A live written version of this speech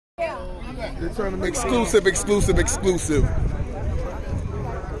Exclusive.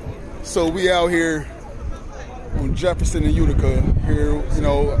 So we out here on Jefferson and Utica, here,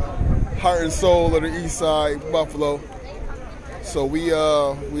 heart and soul of the east side, Buffalo. So we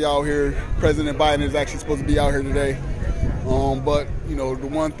out here. President Biden is actually supposed to be out here today. But the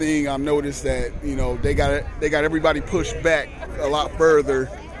one thing I've noticed that they got everybody pushed back a lot further.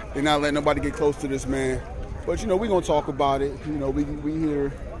 They're not letting nobody get close to this man. But we're gonna talk about it.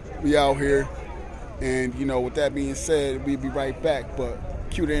 We out here, and with that being said, we'll be right back. But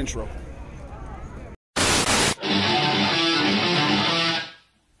cue the intro.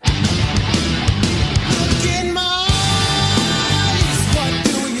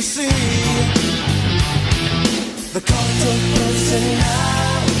 The cult of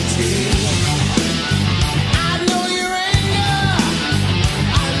personality. I know your anger,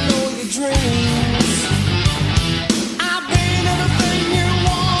 I know your dreams. I've been everything you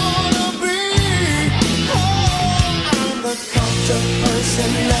wanna be. Oh, I'm the cult of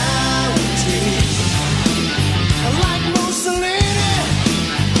personality. Like Mussolini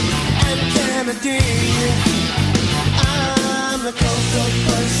and Kennedy, I'm the cult of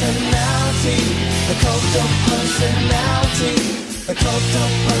personality. The cult of personality. The cult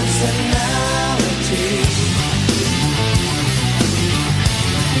of personality.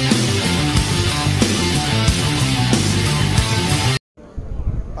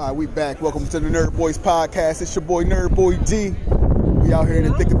 All right, we back. Welcome to the Nerd Boys podcast. It's your boy Nerd Boy D. We out here in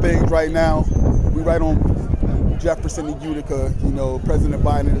the thick of things right now. We right on Jefferson and Utica. President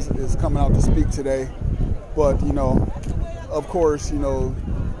Biden is coming out to speak today. But of course,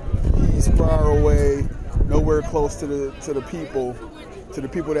 he's far away, nowhere close to the people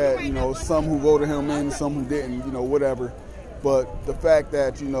that some who voted him in, some who didn't, whatever. But the fact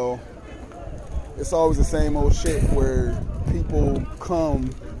that it's always the same old shit where people come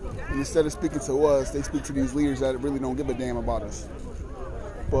and instead of speaking to us, they speak to these leaders that really don't give a damn about us.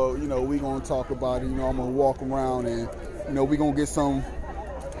 But we gonna talk about it. I'm gonna walk around and we gonna get some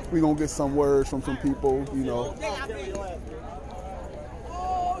words from some people.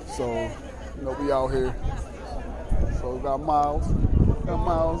 So, we out here. So we got Miles.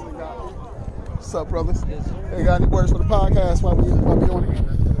 What's up, brothers? Yes, sir. Hey, got any words for the podcast while we on it?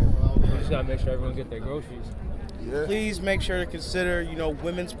 We just gotta make sure everyone get their groceries. Yeah. Please make sure to consider,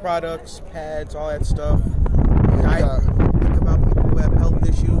 women's products, pads, all that stuff. Think about people who have health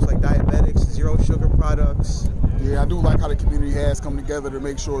issues like diabetics, zero sugar products. Yeah, I do like how the community has come together to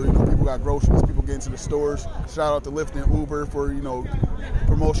make sure, people got groceries, people get into the stores. Shout out to Lyft and Uber for,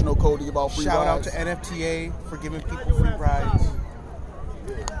 promotional code to give out free Shout rides. out to NFTA for giving people free rides.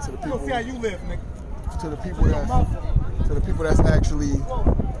 To the people, you live, nigga. to the people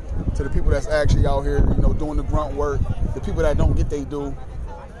that's actually out here, doing the grunt work, the people that don't get they do.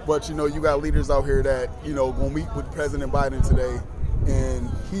 But you got leaders out here that, gonna meet with President Biden today, and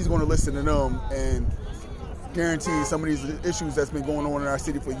he's gonna listen to them and guarantee some of these issues that's been going on in our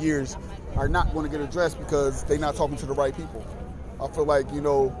city for years are not going to get addressed because they're not talking to the right people. I feel like, you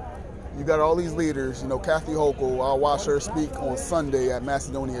got all these leaders, Kathy Hochul, I'll watch her speak on Sunday at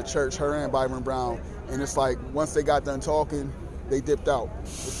Macedonia Church, her and Byron Brown, and it's like once they got done talking, they dipped out.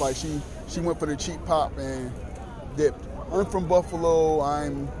 It's like she went for the cheap pop and dipped. I'm from Buffalo,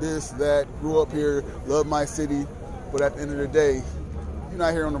 I'm this, that, grew up here, love my city, but at the end of the day, you're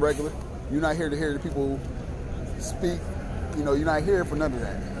not here on the regular. You're not here to hear the people speak. You're not here for none of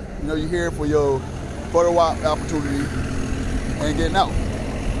that. You're here for your photo op opportunity and getting out.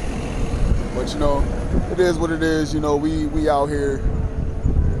 But it is what it is. We out here.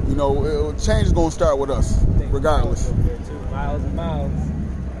 Change is gonna start with us, regardless. Miles and miles.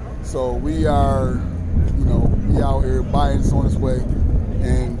 So we are, we out here. Biden's on his way,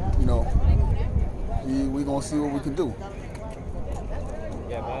 and we gonna see what we can do.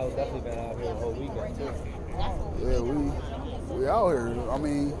 Yeah, Miles definitely been out here the whole weekend too. Yeah, we out here. I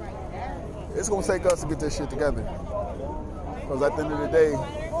mean, it's gonna take us to get this shit together. Because at the end of the day,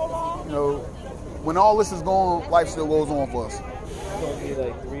 when all this is gone, life still goes on for us. It's gonna be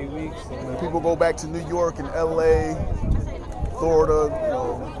like 3 weeks. When people go back to New York and LA, Florida,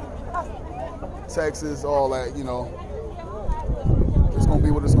 Texas, all that, it's gonna be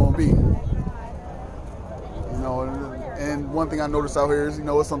what it's gonna be. And one thing I noticed out here is,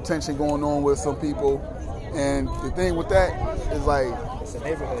 there's some tension going on with some people. And the thing with that is like, It's a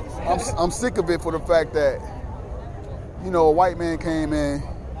neighborhood. I'm sick of it for the fact that, a white man came in,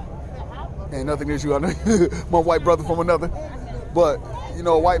 and nothing against you, I know my white brother from another, but,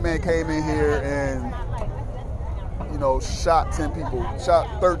 a white man came in here and, shot 10 people,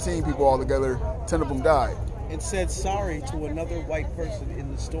 shot 13 people altogether, 10 of them died. and said sorry to another white person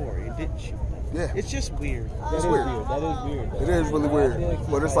in the store and didn't shoot them. Yeah. It's just weird. It's weird. That is weird. It is really weird.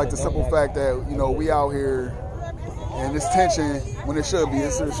 But it's like the simple fact that, you know, we out here and this tension when it should be.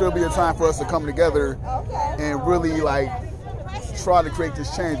 It should be a time for us to come together and really like try to create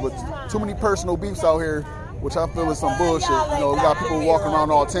this change. But too many personal beefs out here, which I feel is some bullshit. You know, we got people walking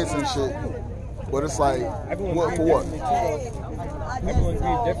around all tense and shit. But it's like, what for what? Everyone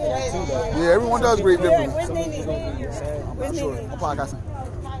grieves differently too, though. Yeah, everyone does grieve differently. Some people don't grieve sad. I'm sure. I'm podcasting.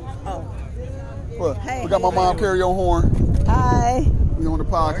 Oh. Well, we got my mom Carrie on horn. Hi. We on the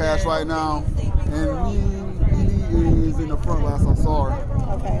podcast right now, and he is in the front last I saw her.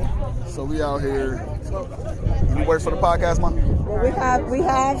 Okay. So we out here. You work for the podcast, Mom? Well, we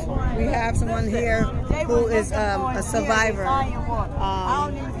have someone here who is a survivor,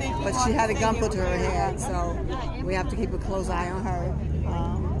 but she had a gun put to her head, so we have to keep a close eye on her.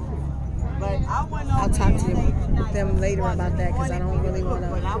 But I'll talk to them later about that because I don't really want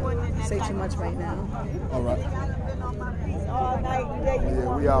to say too much right now. All right.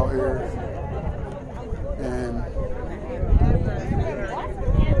 Yeah, we out here, and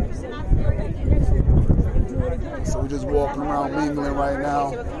so we're just walking around mingling right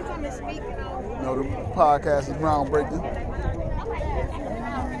now. You know, the podcast is groundbreaking.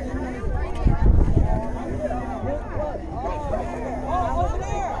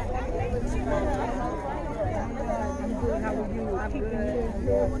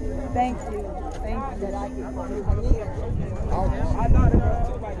 Thank you.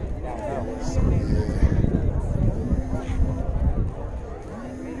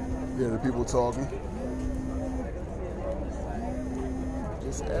 Yeah, the people talking.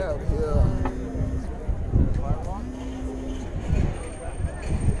 Just out here.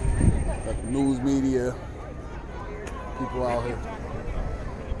 Got the news media. People out here.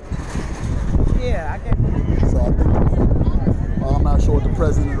 Yeah, I can. So I think, well, I'm not sure if the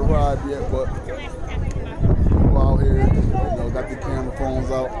president arrived yet, but people out here, you know, got the camera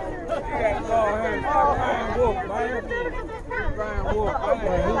phones out.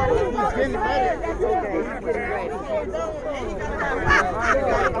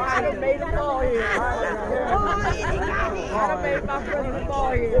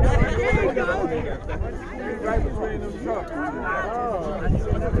 Right between them trucks.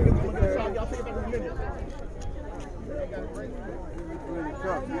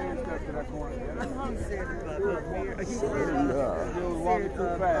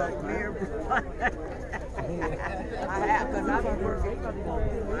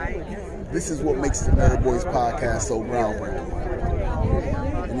 This is what makes the Nerd Boys podcast so groundbreaking.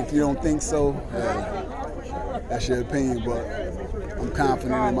 And if you don't think so, hey, that's your opinion, but I'm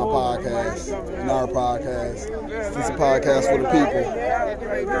confident in my podcast, in our podcast. It's a podcast for the people.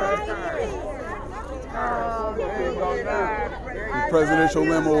 The presidential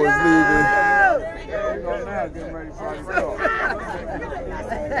limo is leaving.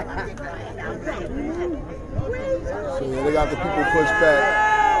 So yeah, they got the people pushed back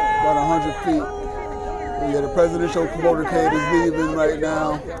about 100 feet. Yeah, the presidential motorcade is leaving right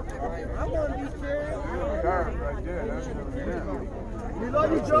now.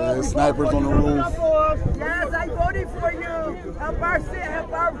 So there's snipers on the roof. Yes, I voted for you. Help our city,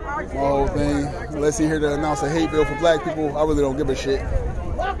 help our The whole thing. Unless he here to announce a hate bill for black people, I really don't give a shit.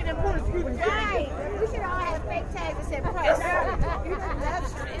 Walking and pulling through the guy. We should all have fake tags that said press.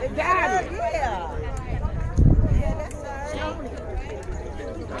 They got it. Yeah.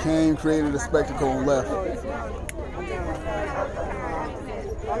 Kane created a spectacle and left.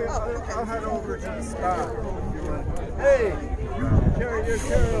 I'll head over to the spot. Hey, you carry your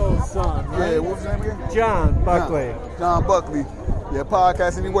Carol's son, right? Yeah, what's his name again? John Buckley. John Buckley. Yeah,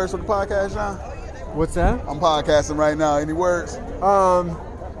 podcast. Any words for the podcast, John? What's that? I'm podcasting right now. Any words?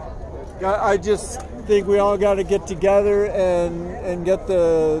 I just think we all got to get together and get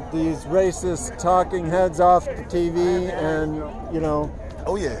these racist talking heads off the TV, and you know.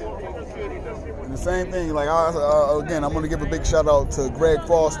 Oh yeah. And the same thing. Like again, I'm gonna give a big shout out to Greg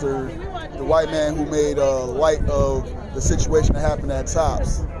Foster, the white man who made light of the situation that happened at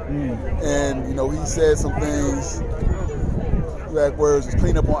Tops. And you know, he said some things. Exact words is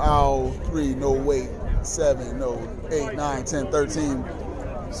clean up on aisle 3, no wait, 7, no 8, 9, 10, 13.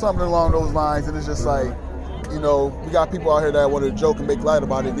 Something along those lines, and it's just like, you know, we got people out here that want to joke and make light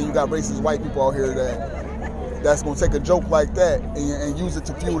about it. Then you got racist white people out here that's gonna take a joke like that and use it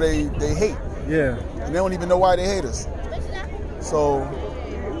to fuel they hate. Yeah. And they don't even know why they hate us. So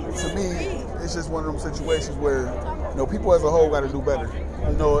to me, it's just one of them situations where, you know, people as a whole got to do better.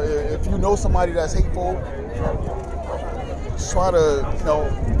 You know, if you know somebody that's hateful, try to, you know,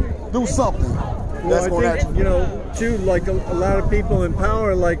 do something. that's I going think, to too, like a lot of people in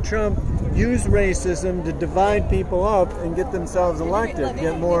power, like Trump, use racism to divide people up and get themselves elected,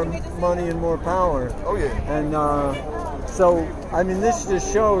 get more money and more power. Oh yeah. And so, I mean, this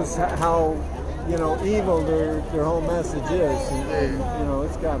just shows how, evil their whole message is, and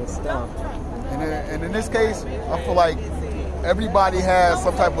it's got to stop. And in this case, I feel like everybody has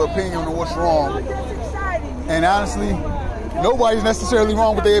some type of opinion on what's wrong. And honestly, nobody's necessarily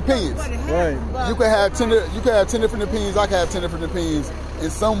wrong with their opinions. Right. You could have 10 different opinions, I could have 10 different opinions. In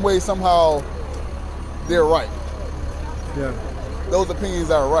some way, somehow, they're right. Yeah. Those opinions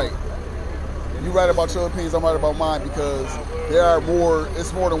are right. You right about your opinions, I'm right about mine, because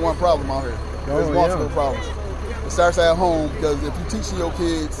it's more than one problem out here. There's multiple problems. It starts at home, because if you're teaching your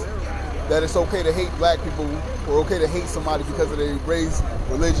kids that it's okay to hate black people or okay to hate somebody because of their race,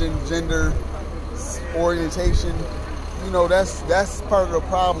 religion, gender, orientation, that's part of the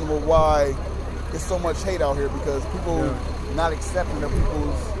problem of why there's so much hate out here, because people not accepting of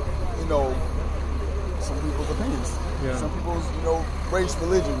people's, some people's opinions, some people's, race,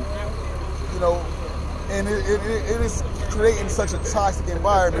 religion, and it is creating such a toxic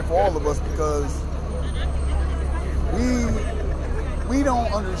environment for all of us, because we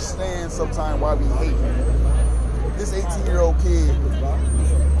don't understand sometimes why we hate this 18-year-old kid.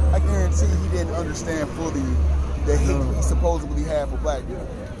 I guarantee he didn't understand fully the hate he supposedly had for black people.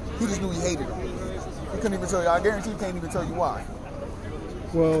 He just knew he hated them. He couldn't even tell you. I guarantee he can't even tell you why.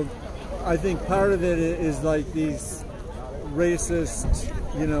 Well, I think part of it is like these racist,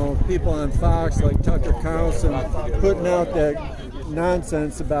 people on Fox, like Tucker Carlson, putting out that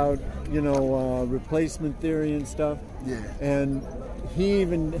nonsense about, replacement theory and stuff. Yeah. And he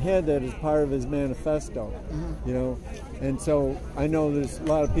even had that as part of his manifesto, And so I know there's a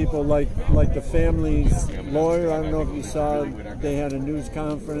lot of people like the family's lawyer. I don't know if you saw, they had a news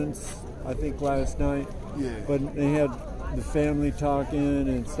conference, I think last night. Yeah. But they had the family talking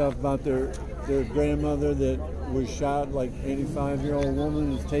and stuff about their grandmother that was shot, like 85-year-old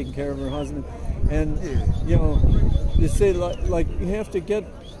woman who's taking care of her husband. And, they say like you have to get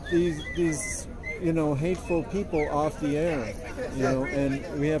these hateful people off the air,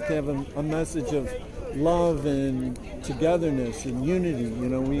 and we have to have a message of love and togetherness and unity.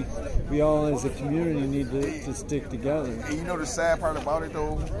 We all as a community need to stick together. And the sad part about it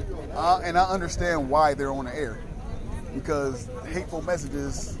though, and I understand why they're on the air, because hateful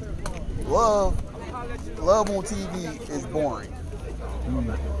messages, love on TV is boring.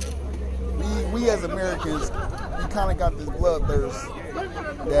 We as Americans, we kind of got this bloodthirst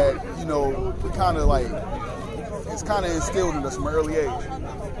that, we kind of like, it's kind of instilled in us from an early age.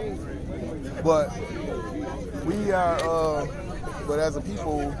 But we are, but as a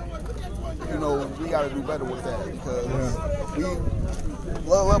people, we got to do better with that, because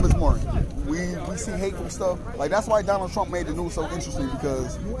love is boring. We see hateful stuff. Like, that's why Donald Trump made the news so interesting,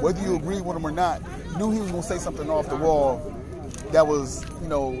 because whether you agree with him or not, you knew he was going to say something off the wall that was,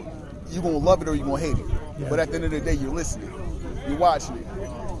 you're going to love it or you're going to hate it. Yeah. But at the end of the day, you're listening. You're watching it.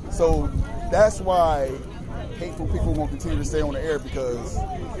 So that's why hateful people are going to continue to stay on the air, because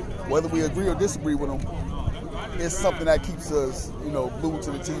whether we agree or disagree with them, it's something that keeps us, glued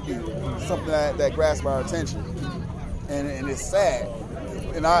to the TV. Something that grasps our attention. And it's sad.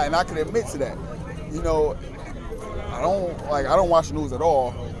 And I can admit to that. I don't watch the news at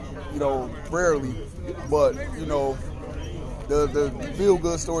all, rarely. But, the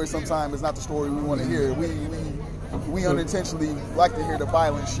feel-good story sometimes is not the story we want to hear. We unintentionally like to hear the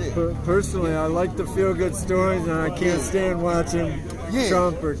violent shit. Personally, I like the feel-good stories, and I can't stand watching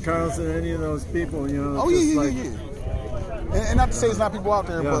Trump or Carlson, any of those people. Yeah. And not to say it's not people out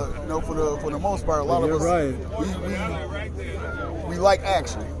there, but for the most part, a lot of us, right. we like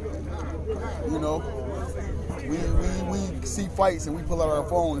action. We see fights and we pull out our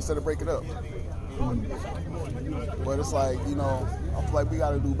phone instead of break it up. But it's like, I feel like we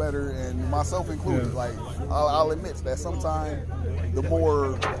got to do better, and myself included. Yeah. Like, I'll admit that sometimes the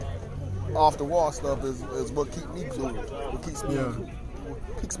more off the wall stuff is what keeps me glued, what keeps me,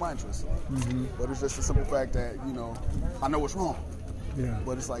 piques my interest. Mm-hmm. But it's just a simple fact that, I know what's wrong. Yeah.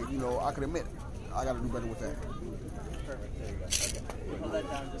 But it's like, I can admit, I got to do better with that.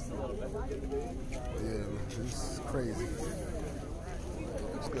 Yeah, it's crazy.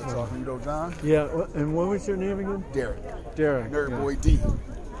 It's good talking to you, though, John. Yeah, and what was your name again? Derek. Nerd Boy D.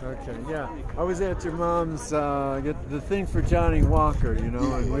 Okay, yeah. I was at your mom's, get the thing for Johnny Walker,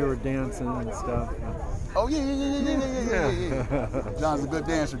 and we were dancing and stuff. Oh, yeah. John's a good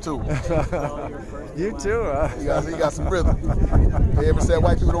dancer, too. You too, huh? He got some rhythm. They ever said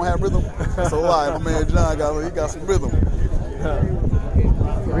white people don't have rhythm? That's a lie. My man John got some rhythm.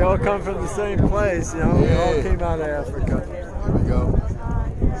 We all come from the same place, you know. We all Yeah. came out of Africa. Here we go.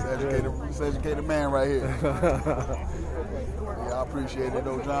 This educated man right here. Yeah, I appreciate it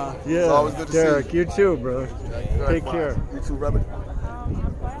though, John. Yeah, It's always good to Derek, see you. you too, bro. Take care. You too, brother.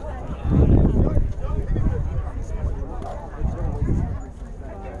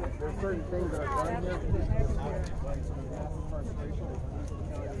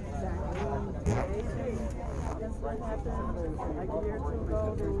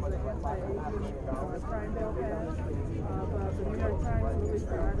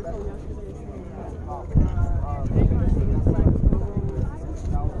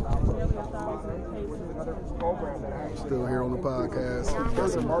 Still here on the podcast. Got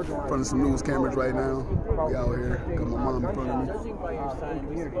some in front of some news cameras right now. We out here. Got my mom in front of me.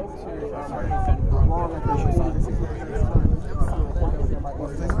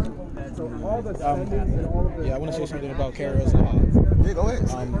 Yeah, I want to say something about Carol's Law. Yeah, go ahead.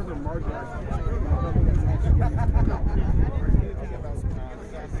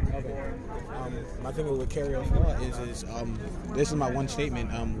 My thing with Carol's Law is this is my one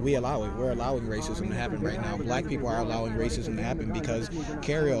statement. We allow it. We're allowing racism to happen right now. Black people are allowing racism to happen because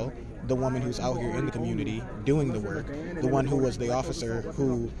Carol, the woman who's out here in the community doing the work, the one who was the officer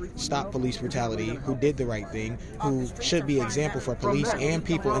who stopped police brutality, who did the right thing, who should be example for police and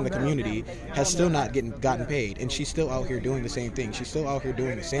people in the community, has still not gotten paid. And she's still out here doing the same thing. She's still out here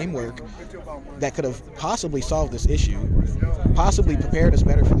doing the same work that could have possibly solved this issue, possibly prepared us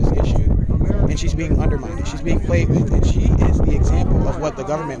better for this issue. And she's being undermined. She's being played with. And she is the example of what the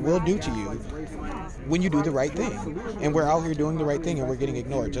government will do to you when you do the right thing. And we're out here doing the right thing and we're getting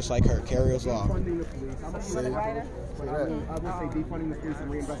ignored, just like her. Carol's Law. I would say defunding the police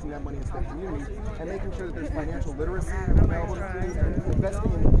and reinvesting that money into the community and making sure that there's financial literacy available to communities and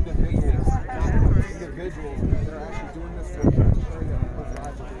investing in individuals that are actually doing this to ensuring that people's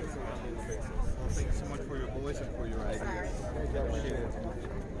lives are being saved on a daily basis. Well, thank you so much for your voice and for your ideas. I appreciate it.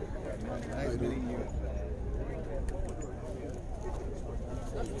 Nice meeting you.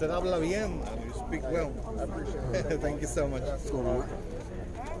 Usted habla bien. You speak well. I appreciate it. Thank you so much. What's going on?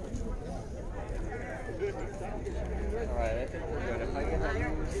 All right, I think we're good. If I can have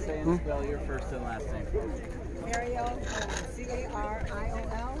you say and spell your first and last name. Mariel,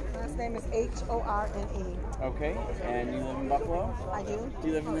 Cariol. Last name is Horne. Okay, and you live in Buffalo? I do. Do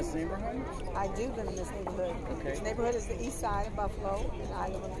you live in this neighborhood? I do live in this neighborhood. Okay. This neighborhood is the east side of Buffalo, and I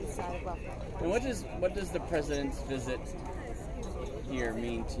live on the east side of Buffalo. And what does the president's visit here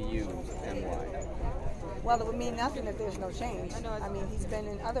mean to you and why? Well, it would mean nothing if there's no change. I mean, he's been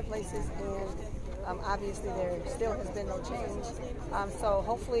in other places, and obviously there still has been no change. So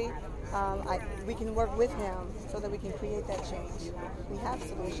hopefully we can work with him so that we can create that change. We have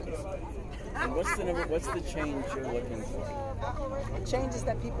solutions. And what's the change you're looking for? The change is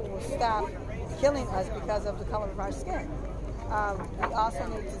that people will stop killing us because of the color of our skin. We also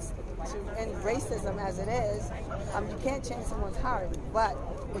need to end racism as it is. You can't change someone's heart, but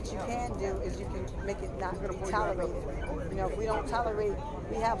what you can do is you can make it not be tolerated. You know, if we don't tolerate,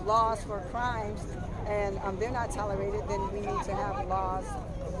 we have laws for crimes, and they're not tolerated, then we need to have laws.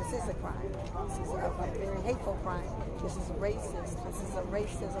 This is a crime. This is a very hateful crime. This is racist. This is a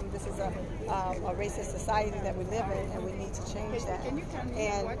racism. This is a racist society that we live in, and we need to change that.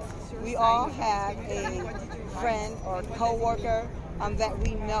 And we all have a friend or co-worker that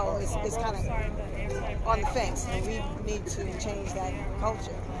we know is kind of on the fence, and we need to change that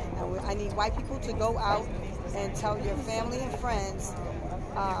culture. And I need white people to go out and tell your family and friends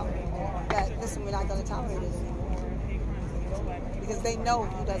that, listen, we're not going to tolerate it anymore. Because they know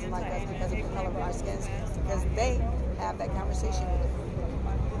who doesn't like us because of the color of our skins, because they have that conversation with them.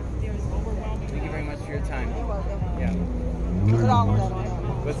 Thank you very much for your time. You're welcome. Yeah. Put all of that on there.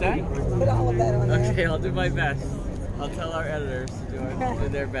 What's that? Put all of that on there. Okay, I'll do my best. I'll tell our editors to do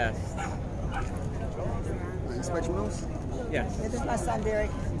their best. Spectrum News? Yes. This is my son,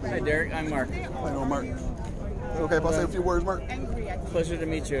 Derek. Hi, Derek. I'm Mark. I know Mark. Okay, if I say a few words, Mark? Pleasure to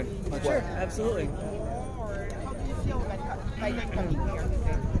meet you. Sure, absolutely.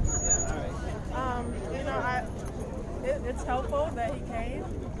 It's helpful that he came,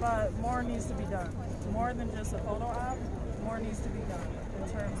 but more needs to be done. More than just a photo op, more needs to be done in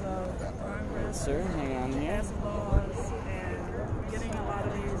terms of Congress, Sir, hang on here. passing laws, and getting a lot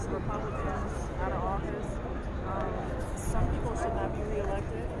of these Republicans out of office. Some people should not be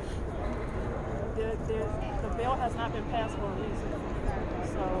reelected. The bill has not been passed for a reason,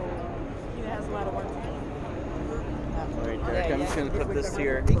 so he has a lot of work to do. All right, Derek, I'm just going to put this to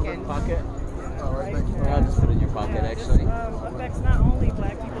your pocket. All right, thank you. I'll just put it in your pocket, actually. This affects not only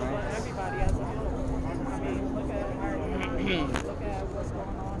black people, but everybody as a whole. I mean, look at our economy, look at what's going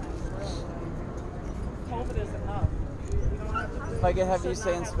on it is enough. If I could have you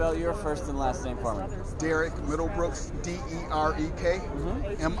say and spell your first and last name for me. Derek Middlebrooks, D-E-R-E-K,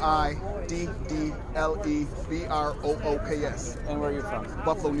 M-I-D-D-L-E-B-R-O-O-K-S. And where are you from?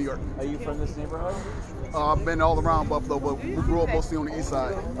 Buffalo, New York. Are you from this neighborhood? I've been all around Buffalo, but we grew up mostly on the east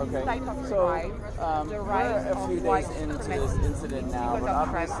side. Okay. So we're a few days into this incident now, but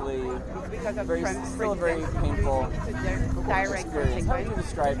obviously still a very painful experience. How do you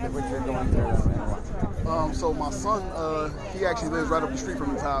describe what you're going through? So my son, he actually lives right up the street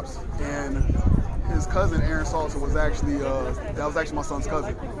from the Tops, and his cousin Aaron Salter was actually that was actually my son's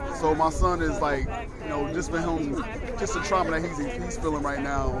cousin. So my son is like, just for him, just the trauma that he's feeling right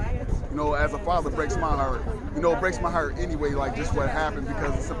now. As a father, breaks my heart. It breaks my heart anyway, like just what happened,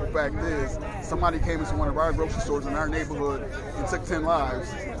 because the simple fact is, somebody came into one of our grocery stores in our neighborhood and took 10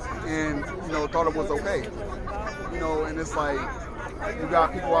 lives, and thought it was okay. And it's like, you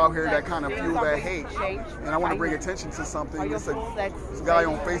got people out here that kind of fuel that hate. And I want to bring attention to something. It's a guy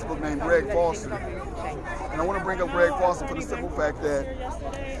on Facebook named Greg Foster. And I want to bring up Greg Foster for the simple fact that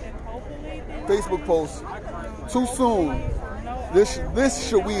Facebook posts, too soon, this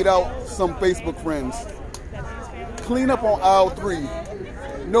should weed out some Facebook friends. Clean up on aisle 3.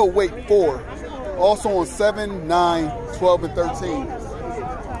 No, wait, 4. Also on 7, 9, 12, and 13.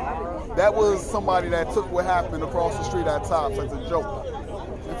 That was somebody that took what happened across the street at Tops as a joke.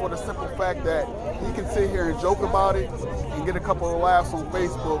 And for the simple fact that he can sit here and joke about it and get a couple of laughs on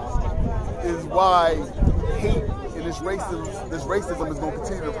Facebook is why hate and this racism is going to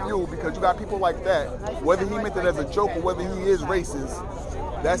continue to fuel, because you got people like that, whether he meant it as a joke or whether he is racist,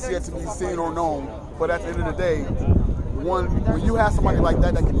 that's yet to be seen or known. But at the end of the day, when you have somebody like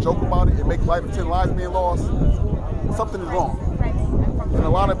that can joke about it and make life of 10 lives being lost, something is wrong. And a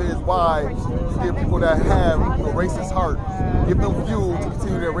lot of it is why you give people that have a racist heart, give them fuel to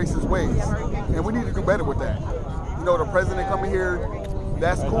continue their racist ways. And we need to do better with that. The president coming here,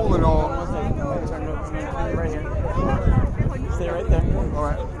 that's cool and all. Right here. Stay right there. All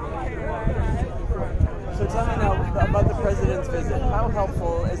right. So tell me now about the president's visit. How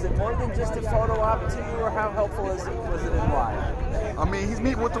helpful is it? More than just a photo op to you, or how helpful was it and why? I mean, he's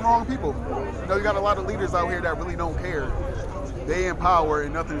meeting with the wrong people. You got a lot of leaders out here that really don't care. They in power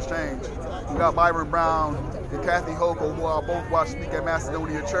and nothing's changed. You got Byron Brown and Kathy Hochul, who I both watched speak at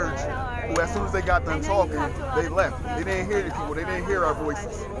Macedonia Church, who as soon as they got done talking, they left. They didn't hear the people. They didn't hear our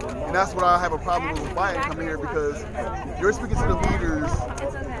voices. And that's what I have a problem with Biden coming here, because you're speaking to the leaders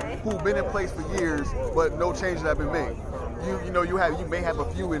who've been in place for years, but no changes have been made. You may have a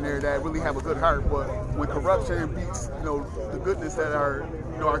few in there that really have a good heart, but when corruption beats the goodness that our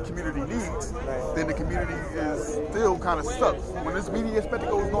community needs, then the community is still kind of stuck. When this media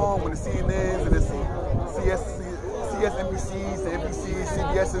spectacle is gone, when the CNNs and the CSNBCs, the NBCs,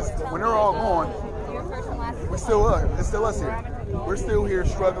 CBSs, when they're all gone, it's still us here. We're still here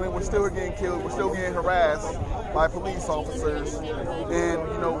struggling. We're still getting killed. We're still getting harassed by police officers, and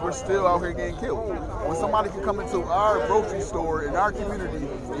we're still out here getting killed. When somebody can come into our grocery store in our community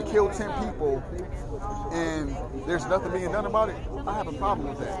and kill 10 people, and there's nothing being done about it, I have a problem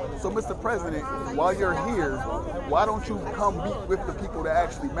with that. So, Mr. President, while you're here, why don't you come meet with the people that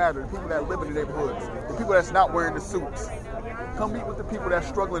actually matter, the people that live in the neighborhoods, the people that's not wearing the suits. Come meet with the people that's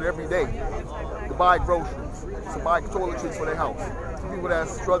struggling every day to buy groceries, to buy toiletries for their house, the people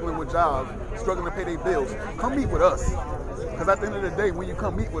that's struggling with jobs, struggling to pay their bills. Come meet with us. Because at the end of the day, when you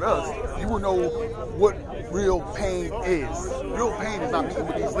come meet with us, you will know what real pain is. Real pain is not meeting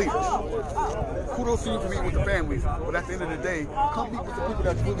with these leaders. Kudos to you for meeting with the families, but at the end of the day, come meet with the people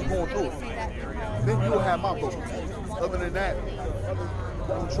that's really going through it. Then you will have my vote. Other than that, I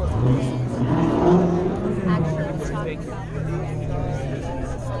don't trust you. Thank you.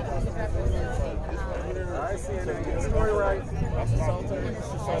 I see a story right.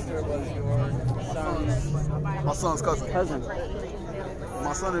 Mr. Salter was your son's... My son's cousin.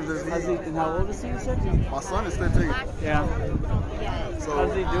 My son is just... And how old is he, you said? My son is 15. Yeah. So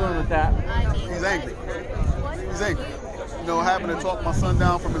how's he doing with that? He's angry. He's angry. Having to talk my son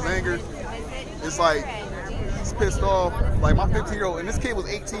down from his anger, it's like, he's pissed off. Like, my 15-year-old, and this kid was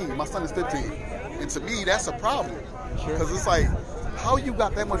 18, my son is 15. And to me, that's a problem. Because it's like, how you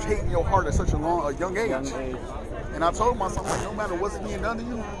got that much hate in your heart at such a young age? And I told my son, like, no matter what's being done to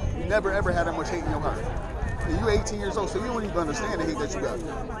you, you never ever had that much hate in your heart. And you're 18 years old, so you don't even understand the hate that you got.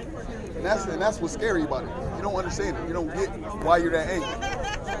 And that's what's scary about it. You don't understand it. You don't get why you're that angry.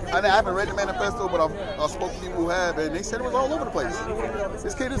 I haven't read the manifesto, but I spoke to people who have, and they said it was all over the place.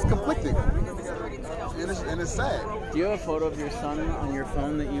 This kid is conflicted, and it's sad. Do you have a photo of your son on your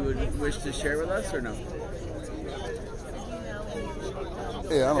phone that you would wish to share with us, or no?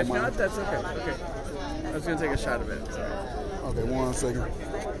 Yeah, I don't mind. If not, that's okay. Okay. I was gonna take a shot of it. Sorry. Okay, 1 second.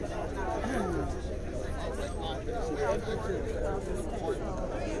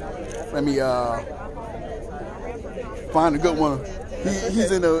 Let me find a good one.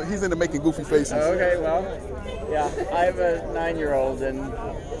 He's into making goofy faces. Okay, well, yeah, I have a 9-year-old and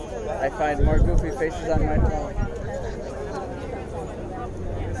I find more goofy faces on my phone.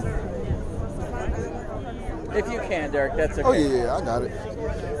 If you can, Derek, that's okay. Oh yeah, I got it.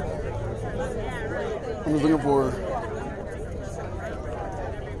 I'm just looking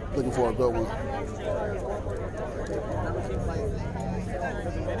for a good one.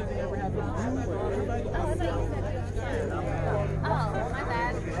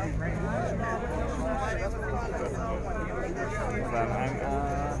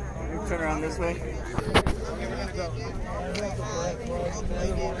 Turn around this way.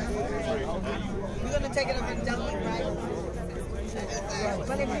 We're gonna take it up and down, right?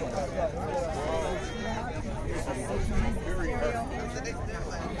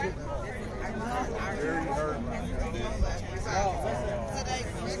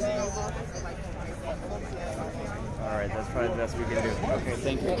 All right, that's probably the best we can do. Okay,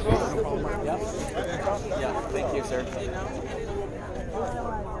 thank you. Yeah, thank you, sir.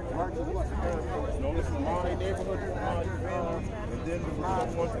 No, this is my neighborhood, and then the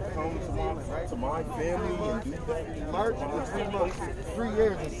mom wants to come to my family and do that. March between 3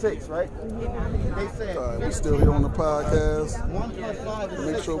 years and 6, right? They said We're still here on the podcast. 1 plus 5 is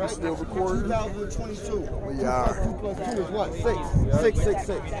Make 6, sure we're right? still recording. 2022. We are. 2 plus 2 is what? 6.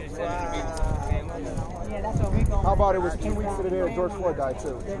 How about it was 2 weeks to the day of George Floyd died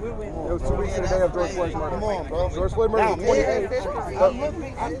too? It was 2 weeks to the day of George Floyd's murder. Come on, bro. George Floyd murder was 28th.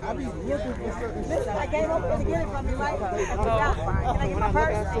 I be looking for certain shit. I came over to get it from you, right? Can I get my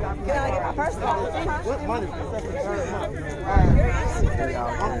purse? Can I get my purse? What money?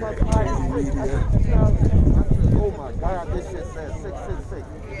 Oh my God, this shit says 666.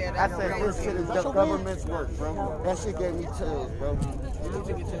 I said this shit is the government's work, bro. That shit gave me chills, bro.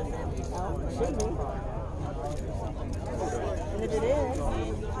 And if it is,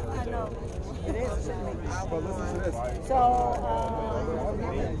 I know it is. It shouldn't make me. But listen to this. So,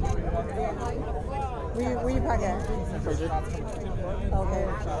 where you park at? Okay.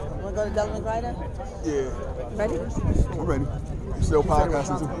 Wanna go to Delaware Rider? Yeah. Ready? I'm ready. I'm still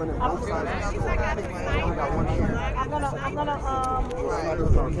podcasting too. I'm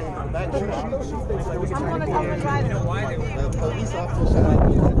gonna Delaware Rider.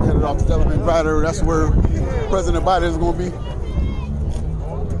 Headed off to Delaware Rider. That's where President Biden is going to be.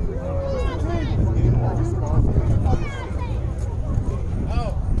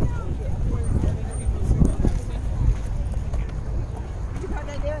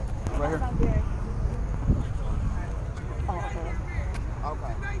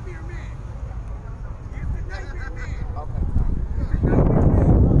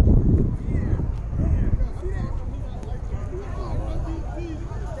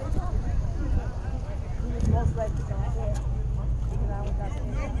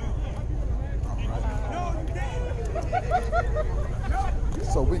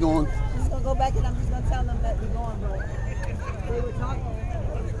 So we're going. I'm just gonna go back and I'm just gonna tell them that we're going, but we were talking.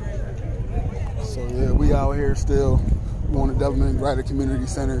 So yeah, we out here still going to Delaware Rider Community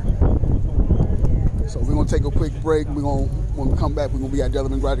Center. So we're gonna take a quick break. When we come back, we're gonna be at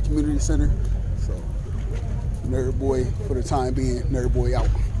Delaware Rider Community Center. So Nerd Boy for the time being. Nerd Boy out.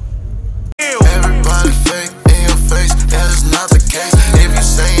 Everybody fake in your face, that is not the case. If you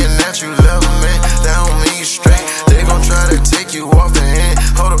saying that you love a man, that don't mean you straight. They gon' try to take you off the end.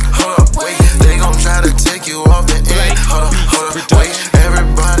 Hold up, wait. They gon' try to take you off the end. Hold up, wait.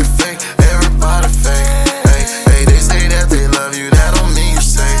 Everybody fake, everybody fake. Hey, they say that they love you, that don't mean you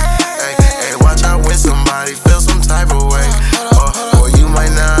say. Hey, watch out when somebody feels some type of way. Or you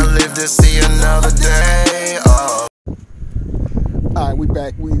might not live to see another day. All right, we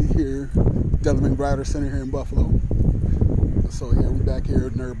back. We here, Delaware Rider Center here in Buffalo. So yeah, we back here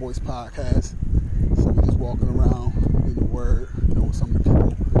at Nerd Boys Podcast. So we just walking around, getting the word, with some of the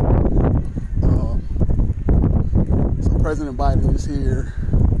people. So President Biden is here,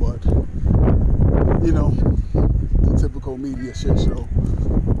 but the typical media shit show.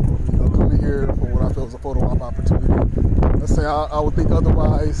 Coming here for what I feel is a photo op opportunity. Let's say I would think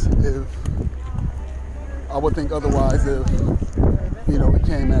otherwise if he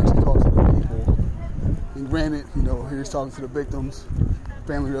came and actually talked to the people. And granted, here he's talking to the victims,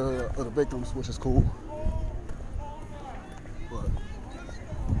 family of the victims, which is cool. But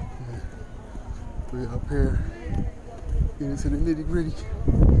we're up here, getting into the nitty gritty.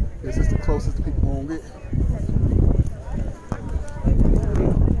 This is the closest the people won't get.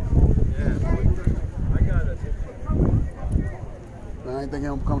 ain't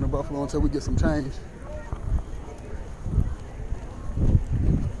thinking I'm coming to Buffalo until we get some change.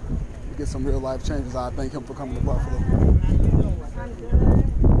 We get some real life changes. I thank him for coming to Buffalo.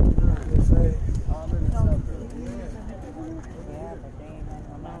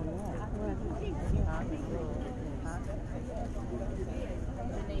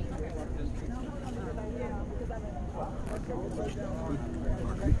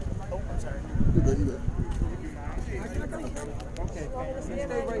 You good.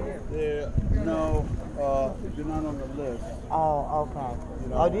 Yeah, no, you're not on the list. Oh, okay. You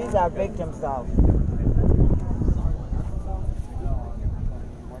know, these are victims, though.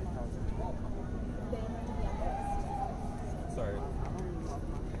 Sorry.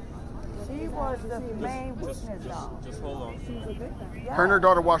 She was the main witness, though. Just hold on. Her and her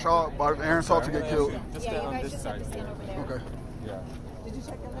daughter watched all by Aaron Salter get killed. Just stand on this side. Okay. Yeah. Did you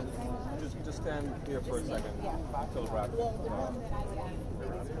check your list? Just stand here for a second. Till it wraps.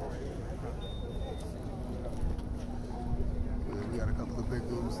 We got a couple of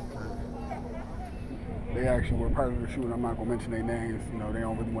victims. They actually were part of the shooting. I'm not gonna mention their names. You know, they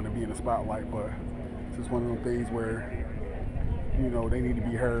don't really want to be in the spotlight, but it's just one of them things where, you know, they need to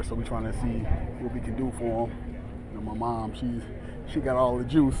be heard. So we're trying to see what we can do for them. You know, my mom, she got all the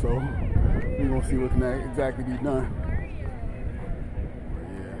juice, so we're gonna see what can exactly be done.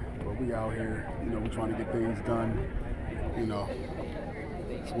 But we out here, you know, we're trying to get things done. You know,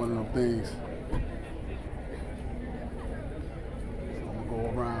 it's one of them things. So I'm gonna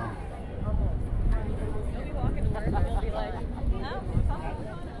go around. You'll be walking to work and you'll be like, no.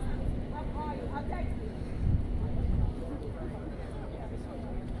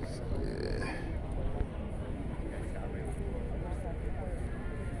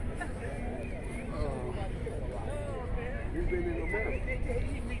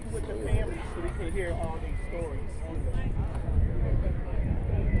 With the family so we can hear all these stories.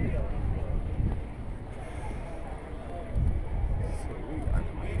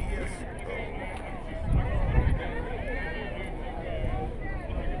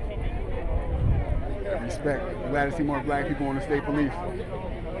 Respect. Glad to see more black people on the state police.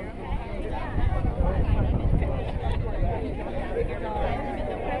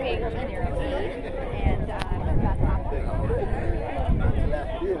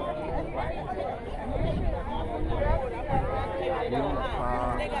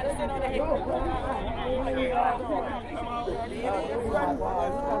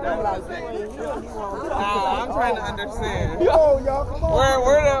 I'm trying to understand.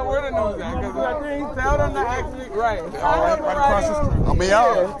 Where the news at? Because tell them to ask me right. Right across the street. I mean,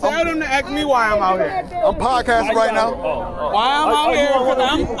 tell them to ask me why I'm out here. I'm podcasting right now. Why I'm out here?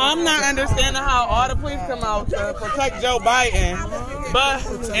 Because I'm not understanding how all the police come out to protect Joe Biden. But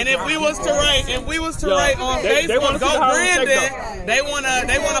if we was to write on Facebook, go Brandon, they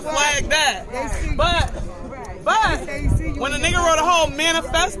wanna flag that. But when a nigga wrote a whole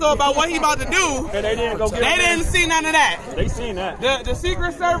manifesto about what he about to do, and they didn't see none of that. They seen that. The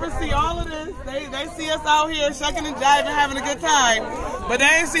Secret Service see all of this. They see us out here shucking and jiving, having a good time, but they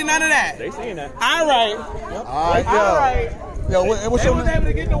ain't see none of that. They seen that. All right. Yep. All right. Yo, what's they was able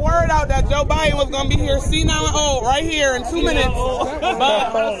to get the word out that Joe Biden was gonna be here senile and old right here in 2 minutes.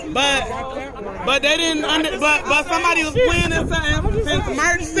 But they didn't. But somebody was planning something since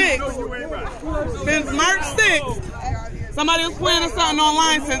March 6th. Since March 6th. Somebody was planning something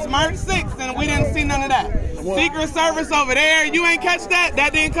online since March 6th, and we didn't see none of that. Secret Service over there, you ain't catch that?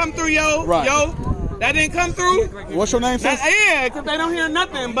 That didn't come through, yo. That didn't come through. What's your name, sis? Yeah, because they don't hear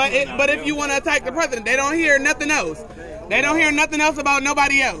nothing. But if you want to attack the president, they don't hear nothing else. They don't hear nothing else about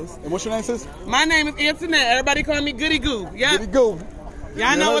nobody else. And what's your name, sis? My name is Antoinette. Everybody call me Goody Goo. Yeah. Goody Goo.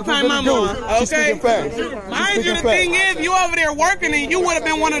 Y'all know what time I'm on. Okay. Mind you, the thing is, you over there working, and you would have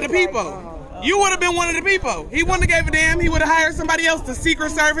been one of the people. You would have been one of the people. He wouldn't have gave a damn. He would have hired somebody else to Secret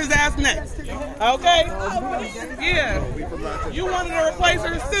serve his ass next. Okay? Yeah. You one of the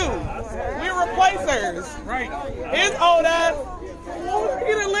replacers too. We're replacers. Right. His old ass,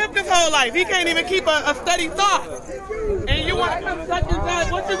 he done lived his whole life. He can't even keep a steady thought. And you want to come such and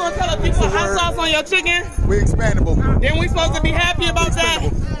such? What you gonna tell us? You put hot sauce on your chicken? We expandable. Then we supposed to be happy about that?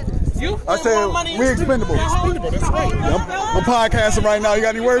 I said, we expendable. That's right. I'm podcasting right now. You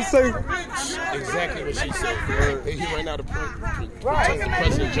got any words to say? Exactly what she said. He ran out of protect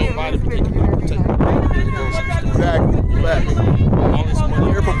President Joe Biden, but they can protect the grocery store. Exactly. All this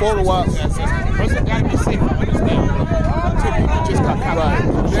money. Here for photo ops. President got to be safe. I understand. Until people just got caught.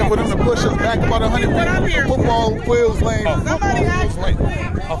 Right. Then for them to push us back about 100 feet, football fields lane. A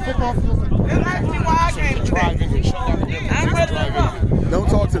football field lane. That's actually why I came to drive in and shut down the I'm ready to Don't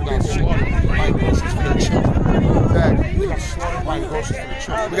talk to the people. Buy groceries for their children. Exactly. We got to slaughter white groceries for the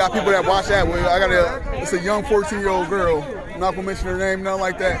children. We got people that watch that. It's a young 14-year-old girl. I'm not gonna mention her name, nothing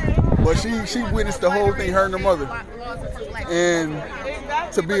like that. But she witnessed the whole thing, her and her mother. And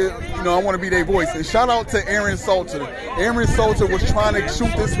to be, I want to be their voice. And shout out to Aaron Salter. Aaron Salter was trying to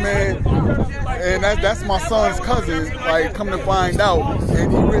shoot this man, and that's my son's cousin. Like, come to find out,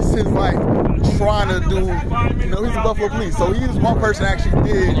 and he risked his life trying to do. He's a Buffalo Police, so he's one person that actually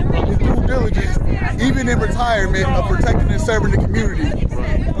did his due diligence, even in retirement, of protecting and serving the community.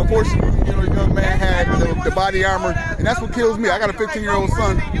 Unfortunately, the young man had the body armor, and that's what kills me. I got a 15-year-old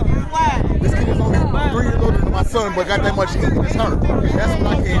son. This kid is only 3 years older than my son, but got that much heat in his heart. That's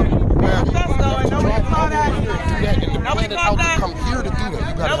what I can't imagine. And the planet out to come here to do that, you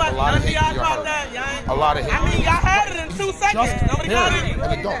gotta have a lot of hate in your heart. A lot of hate. I mean, y'all had it in 2 seconds. Nobody called it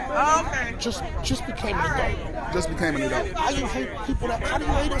an adult. Oh, okay. Just became an adult. Just became an adult. How you hate people that? How do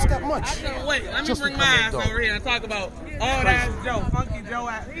you hate us that much? Wait, let me bring my ass over here and talk about old ass Joe, Funky Joe.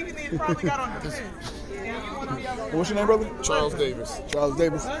 He probably got on the bench. What's your name, brother? Charles Davis. Charles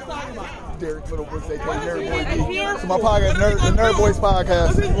Davis. Derek Middlebrooks, aka Nerd Boy B. So my podcast, the Nerd Boys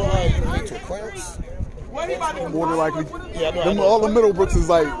podcast. More than likely. Yeah, I know. All the Middlebrooks is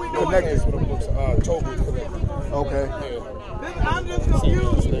like connected. Totally connected. Okay. Yeah. I'm just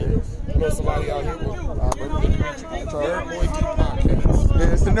confused. You know somebody out here with Nerd Boy Geek podcast.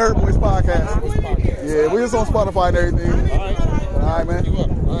 Yeah, it's the Nerd Boys podcast. Yeah, we just on Spotify and everything. All right, man.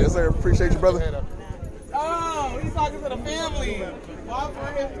 Yes, sir. Appreciate you, brother. Oh, he's talking to the family.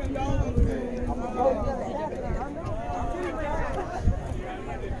 Offer his condolences.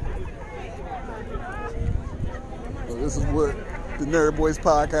 So this is what the Nerd Boys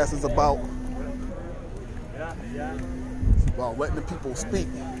podcast is about. It's about letting the people speak.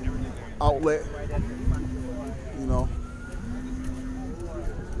 Outlet. Hello?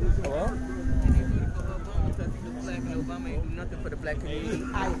 Obama ain't do nothing for the black community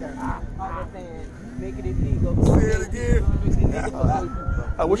either. Other than making it legal. Say it again.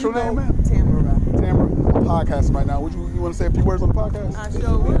 What's your name, man? Tamara. Podcast right now. You want to say a few words on the podcast? I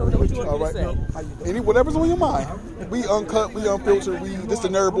sure will. What you want me to say? Whatever's on your mind. We uncut, we unfiltered. This the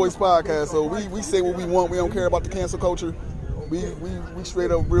Nerd Boys podcast, so we say what we want. We don't care about the cancel culture. We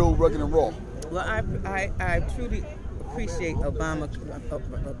straight up real, rugged, and raw. Well, I truly appreciate Biden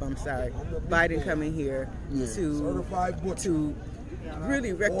coming here to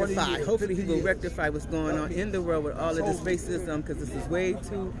really rectify. Hopefully he will rectify what's going on in the world with all of this racism, because this is way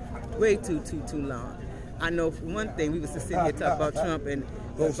too long. I know for one thing, we was to sit here and talk about Trump and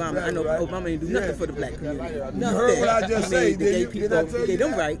Obama. I know Obama didn't do nothing for the black community. Nothing. You heard what I just said. The gay people, he gave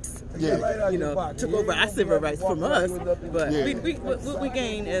them rights. Yeah. Took over our civil rights from us. But what we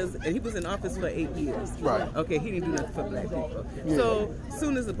gained is, and he was in office for 8 years. Right. Okay, he didn't do nothing for black people. Yeah. So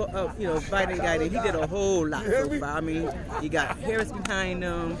soon as Biden got in, he did a whole lot so far. I mean, you got Harris behind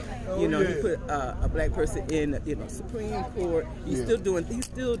him. He put a black person in Supreme Court. He's still doing,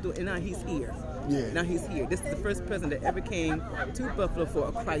 and now he's here. Yeah. Now he's here. This is the first president that ever came to Buffalo for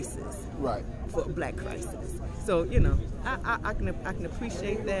a crisis. Right. For a black crisis. So, I can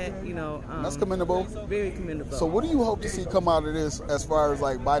appreciate that, that's commendable. Very commendable. So what do you hope to see come out of this as far as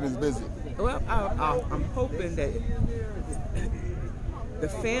like Biden's visit? Well, I'm hoping that the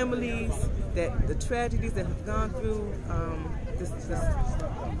families, that the tragedies that have gone through,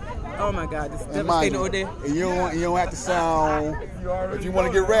 oh my God, this devastating over there. And you don't have to sound. If you want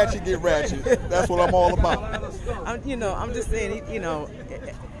to get ratchet, get ratchet. That's what I'm all about. I'm just saying,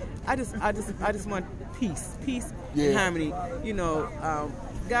 I just want peace and harmony.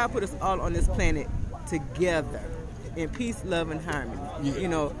 God put us all on this planet together in peace, love, and harmony.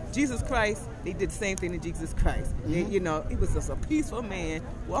 Yeah. Jesus Christ, they did the same thing to Jesus Christ. Mm-hmm. He was just a peaceful man,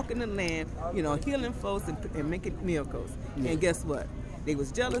 walking the land, healing folks and making miracles. Yeah. And guess what? They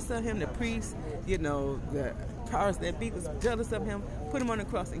was jealous of him, the priests, the powers that be was jealous of him, put him on the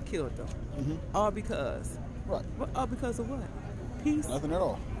cross and killed them. Mm-hmm. All because. Right. All because of what? Peace? Nothing at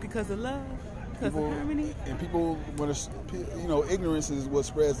all. Because of love? Because of harmony? And people, ignorance is what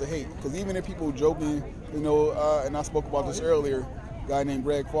spreads the hate. Because even if people joking, and I spoke about this earlier, a guy named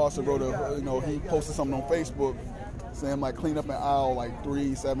Greg Foster wrote he posted something on Facebook saying like clean up an aisle like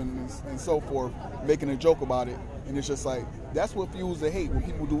 3, 7, and so forth, making a joke about it. And it's just like, that's what fuels the hate, when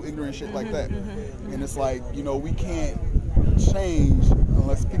people do ignorant shit like that. Mm-hmm. And it's like, we can't change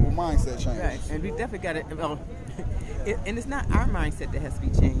unless people's mindset change. Right, and we definitely got to, and it's not our mindset that has to be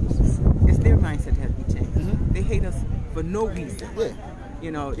changed. It's their mindset that has to be changed. Mm-hmm. They hate us for no reason. Yeah.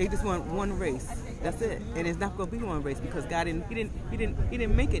 They just want one race. That's it. And it's not going to be one race because God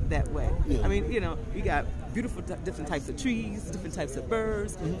didn't make it that way. Yeah. I mean, we got beautiful different types of trees, different types of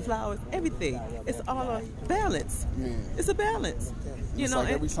birds, flowers, everything. It's all a balance. Yeah. It's a balance. You It's know,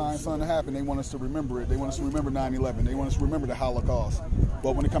 like every time something happen, they want us to remember it. They want us to remember 9/11. They want us to remember the Holocaust.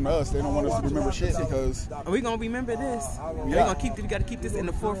 But when it comes to us, they don't want us to remember shit because we're gonna remember this. We're gonna keep. We got to keep this in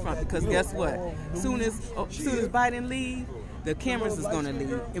the forefront because guess what? Soon as Biden leave, the cameras is gonna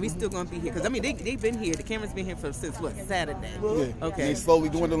leave, and we still gonna be here. Because I mean, they've been here. The cameras been here since what, Saturday? Yeah. Okay. And they slowly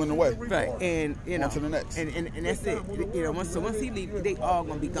dwindling away. Right. And you know, on to the next. And that's it. You know, once he leave, they all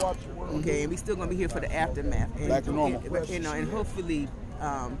gonna be gone. Okay. And we still gonna be here for the aftermath. And, back to normal. You know, and hopefully.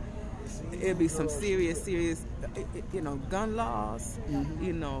 It'll be some serious, you know, gun laws,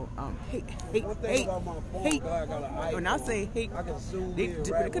 you know, hate. When I say hate,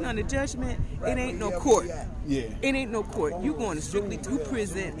 they come under judgment. It ain't no court. Yeah. It ain't no court. You going strictly to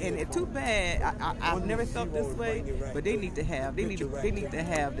prison, and it's too bad. I've never felt this way, but they need to have the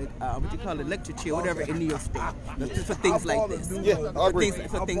what you call it, lecture chair, whatever, in New York State for things like this. Yeah, I agree.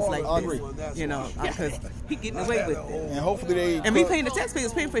 For things like this, you know, because he getting away with it. And hopefully and we paying the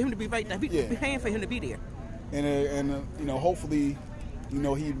taxpayers paying for him to be right there. We paying for him to be there. And you know, hopefully, you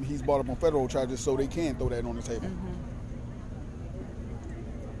know, he's brought up on federal charges so they can throw that on the table.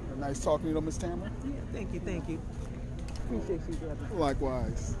 Nice talking to you, Miss Tamara. Yeah, thank you. Appreciate you, brother.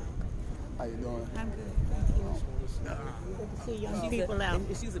 Likewise. How you doing? I'm good, thank you. Good to see young people out.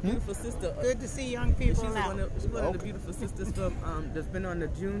 She's a beautiful sister. Good to see young people out. She's one of the beautiful sisters from that's been on the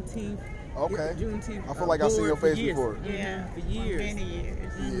Juneteenth. Okay. Juneteenth. I feel like I've seen your face before. Yeah, for years. Many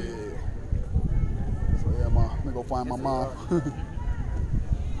years. Yeah. So yeah, I'm gonna go find my mom.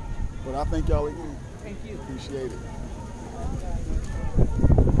 But I thank y'all again. Thank you. Appreciate it.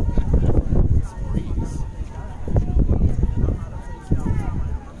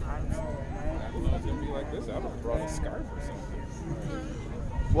 I would have brought a scarf or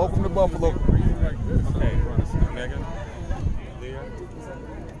something. Welcome to Buffalo. Okay, Megan, Leah,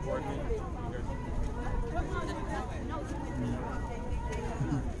 Courtney.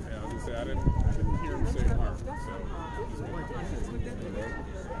 Yeah, I was gonna say I didn't hear him say Mark.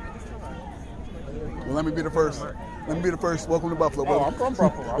 Well, let me be the first. Welcome to Buffalo. Oh, I'm from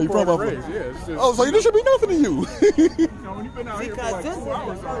Buffalo. Are you from Buffalo? Raised, yeah, it's just, oh, so this should be nothing to you. You know, when you've been out here for like 2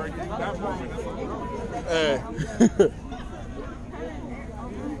 hours already, that moment is like, Hey.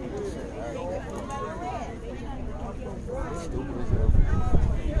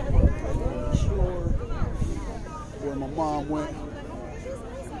 Where my mom went.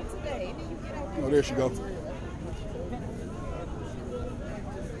 Oh, there she goes.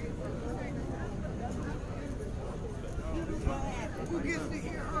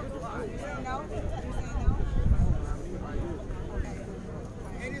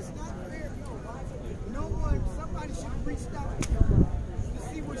 And it's not fair. No one, somebody should have reached out to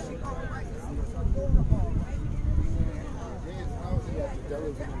see what she all right.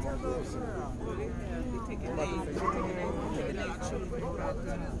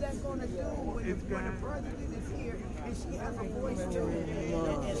 That's gonna do when the president is here and she has a voice too.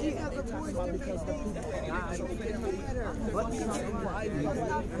 She has a voice to reach things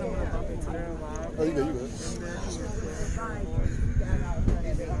Oh, you good.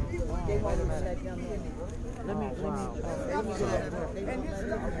 And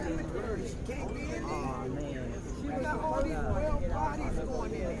this can't be in there. She got all these well bodies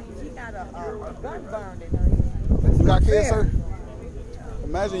going in. She got a gun burned in her head. You got kids, sir?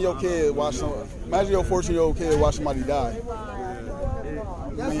 Imagine your kid watch imagine your 14-year-old kid watch somebody die.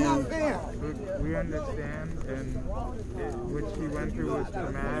 That's not fair. We understand, and what she went through was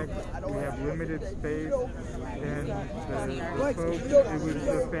traumatic. We have limited space, and the folks, it was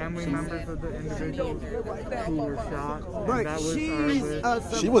the family members of the individuals who were shot. And that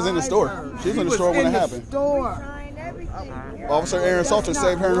was She was in the store. She was in the store when it happened. Officer Aaron Salter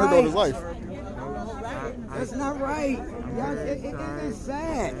saved her and her daughter's life. That's not right. It's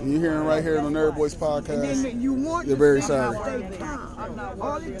sad. You hearing right here on the Nerd Boys podcast. And then you want You're very to sorry. stay calm.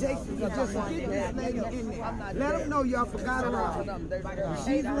 All it takes is just get this lady in there. Let them know y'all forgot about her.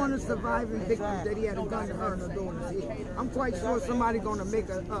 She's one of the surviving victims that he had a gun to her and her daughter's head. I'm quite sure somebody's going to make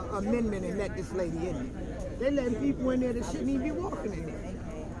an amendment and let this lady in there. They're letting people in there that shouldn't even be walking in there.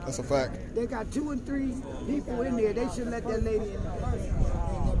 That's a fact. They got 2 and 3 people in there. They should let that lady in there.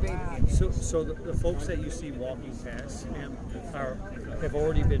 So the folks that you see walking past him have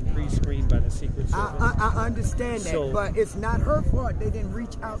already been pre-screened by the Secret Service. I understand that, but it's not her fault they didn't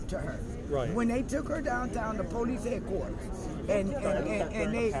reach out to her. Right. When they took her downtown to police headquarters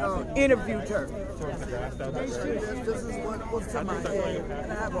and they interviewed her. This is what's in my head.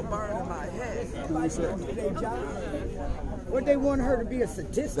 And I have a burn in my head. What they want her to be a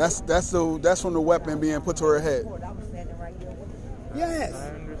statistic? That's from the weapon being put to her head. Yes.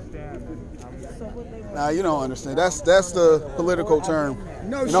 Nah, you don't understand. That's the political term.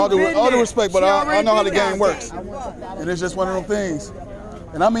 No, and all due respect, but I know how the game works, and it's just one of them things.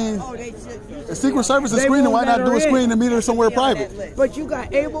 And I mean, the Secret Service is screening. Why not do a screen and meet her somewhere private? But you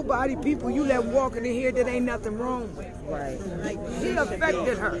got able-bodied people you let walk in here that ain't nothing wrong with. Right. She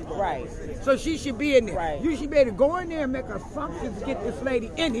affected her. Right. So she should be in there. Right. You should be able to go in there and make assumptions to get this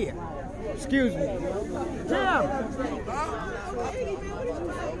lady in here. Excuse me. Tim.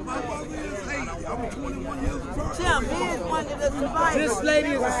 Tim, he is one of the survivors. This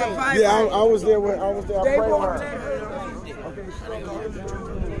lady is a survivor. Yeah, I was there. I was there. I They prayed won't with let her. her.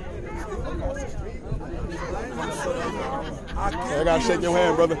 I gotta shake your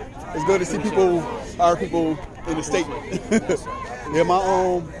hand, brother. It's good to see our people in the state. Yeah,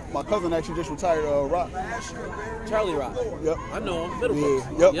 my cousin actually just retired. Rock. Charlie Rock. Yep. I know him.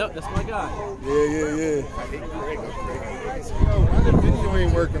 Middlebrook. Yep. Yep, that's my guy. Yeah. The video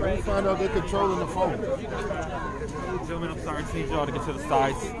ain't working. Let me find out they're controlling the phone. Gentlemen, I'm sorry. I just need y'all to get to the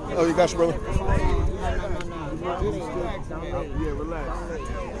sides. Oh, you got you, brother. Yeah, relax.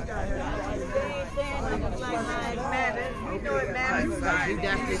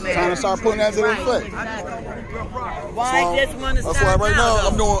 Trying to start putting that into effect. Why just want to stop? That's why right now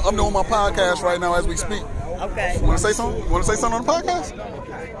I'm doing my podcast right now as we speak. Okay. Want to say something? Want to say something on the podcast?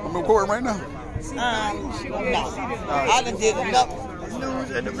 I'm recording right now. No. I done did enough.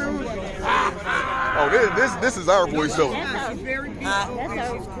 Oh, this is our voice though.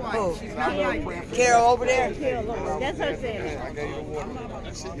 Carol over there? That's her saying.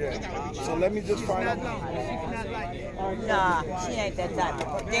 So let me just find out. Nah, she ain't that type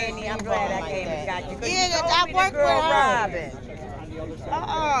of Danny, I'm glad I came and got you. Yeah, I work with her. Robin.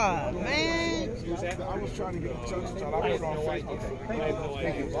 Man. I was trying to get the church to tell. I was on Facebook.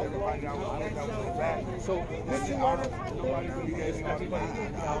 Thank you. So this is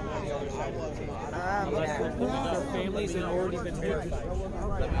Their families had already been married.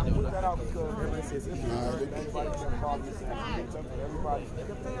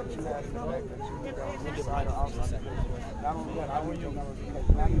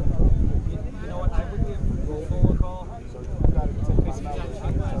 You know what? I would give Robo a call.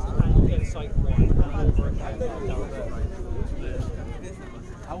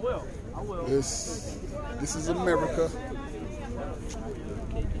 I will. This is America.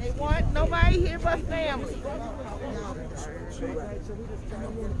 They want nobody here but family.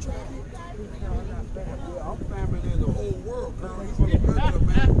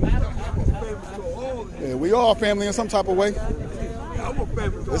 Yeah, we all family in some type of way.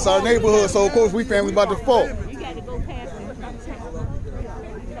 It's our neighborhood, so of course we family by default.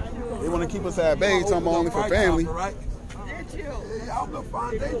 They want to keep us at bay, talking about only for family. Y'all the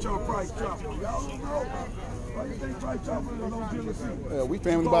foundation price chopper. Y'all don't know. Why you think price chopper is no jealousy? Yeah, we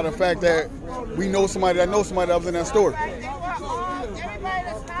family by the fact that we know somebody that knows somebody that was in that store. Everybody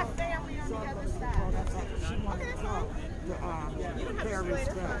that's not family on the other side.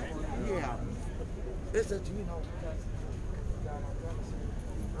 Yeah. It's a, you know.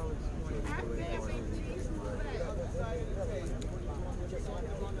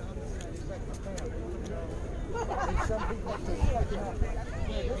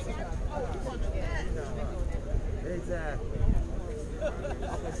 Exactly.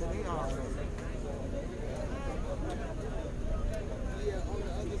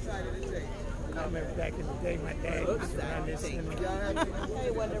 I remember back in the day, my dad used to run this in.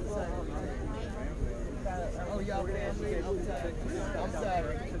 Hey, wonderful. Oh, y'all family? I'm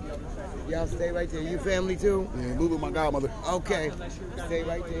sorry. Y'all stay right there. You family too? Yeah, move with my godmother. Okay. Stay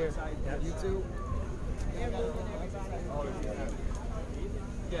right there. You too?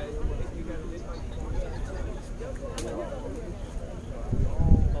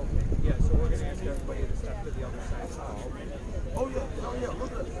 Yeah, so we're going to ask everybody to step to the other side. Oh, yeah.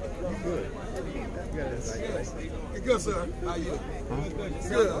 Look at you. Good. Good, sir. How you?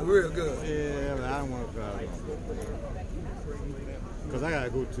 Good, real good. Yeah, but I don't want to drive because I got to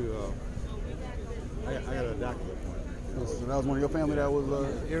go to, I got a doctor appointment. So that was one of your family that was,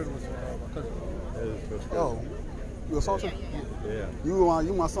 oh, you a soldier? Yeah.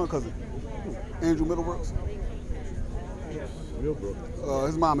 You my son cousin. Andrew Middlebrooks. Middlebrooks.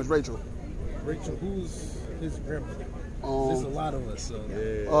 His mom is Rachel. Rachel, who's his grandmother? There's a lot of us.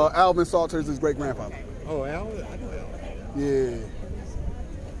 So. Alvin Salter is his great grandfather. Oh, Alvin? I know Alvin.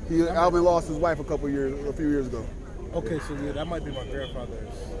 Yeah. Alvin lost his wife a few years ago. Okay, so yeah, that might be my grandfather's.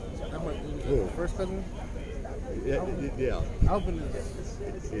 That might be Who? first cousin. Yeah. Alvin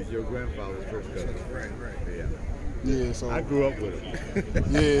is your grandfather's first cousin. Right. Yeah. Yeah, so I grew up with him.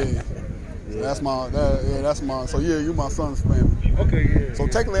 Yeah. So that's my. That's my. So yeah, you my son's family. Okay, yeah. So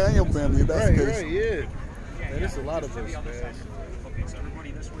technically, I am your family. If that's the case. Right, yeah. Man, there's a lot of us, man.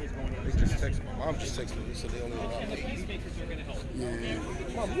 They just texted. My mom just texted me, so they only allow me. Yeah.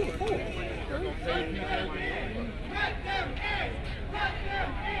 Mom, you the fool.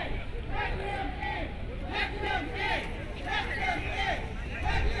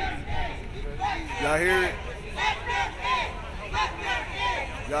 Y'all hear it?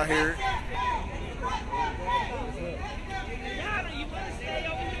 Y'all hear it?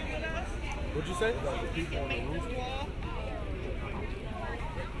 What'd you say? People on the roof.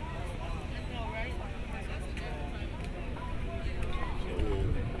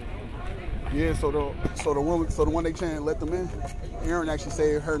 Yeah, so the one they trying to let them in, Aaron actually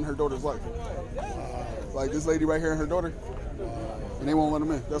saved her and her daughter's life. Like this lady right here and her daughter, and they won't let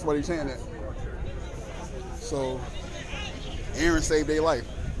them in. That's why they saying that. So Aaron saved their life.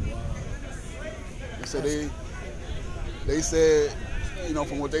 And so they said, you know,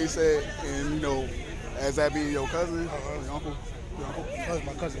 from what they said, and you know, as that being your cousin, your uncle.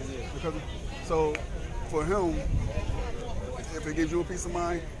 My cousin, yeah. Your cousin. So for him, if it gives you a peace of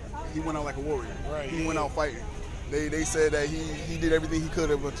mind, he went out like a warrior. Right. He went out fighting. They said that he did everything he could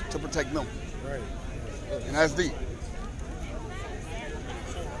to protect them. Right. And that's deep.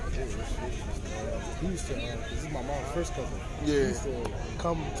 He used to, this is my mom's first cousin. Yeah. He used to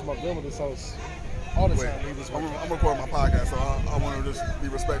come to my grandmother's house all the time. He was I'm recording my podcast, so I want to just be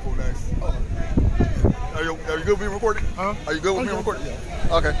respectful next. Are you good being recorded? Huh? Are you good with being recorded?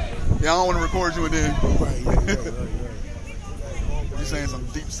 Yeah. Okay. Yeah, I don't want to record you and then. Right. You're saying some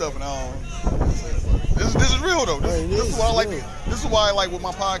deep stuff, and I don't. This is real though. This is what I like. This is why I like with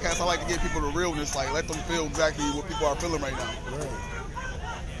my podcast. I like to give people the realness, like let them feel exactly what people are feeling right now. Right.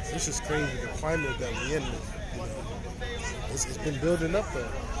 This is crazy. The climate that we're in. It's been building up though.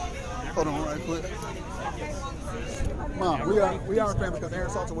 Hold on, right quick. Mom, we are a family because Aaron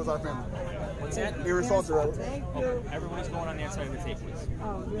Salter was our family. What's that? Aaron Salter, right? Okay. Everyone's going on that side of the table.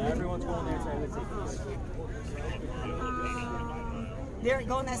 Everyone's going on that side of the table. Derek,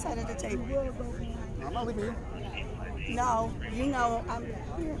 go on that side of the table. I'm not leaving you. No, you know I'm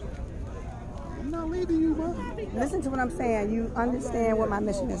not leaving you, bro. Listen to what I'm saying. You understand what my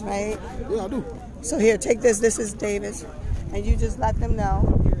mission is, right? Yeah, I do. So here, take this. This is David's. And you just let them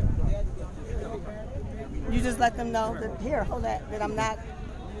know. You just let them know that, here, hold that I'm not.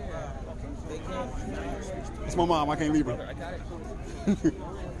 It's my mom. I can't leave her.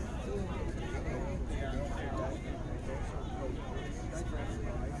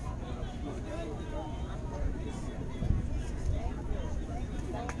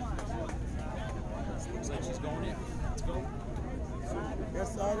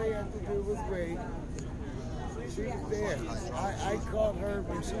 That's all they had to do was wait. She's there. I called her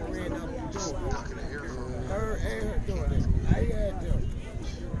when she ran up the door. Her and her daughter. I had them.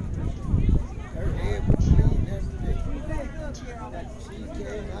 Her head was bleeding everything. She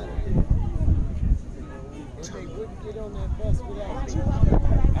came out of there. And they wouldn't get on that bus without me.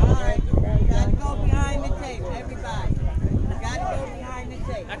 Alright, you gotta go behind the tape, everybody. You gotta go behind the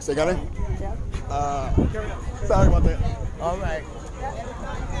tape. Say, got it? Sorry about that. All right.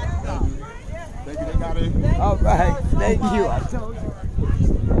 Thank you, they got it. All right, thank you. I told you.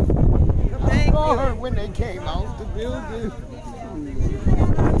 I saw her when they came out the building.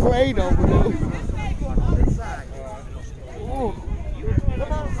 Prayed over them.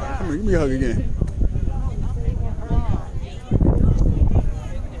 Come here, give me a hug again.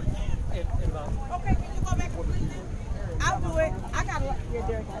 I'll do it. I got to. Yeah,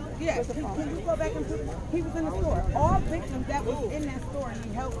 Derek. Yeah, can you go back and put, he was in the store. All victims that was in that store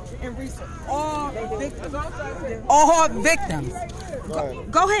need help and research. All victims. All victims.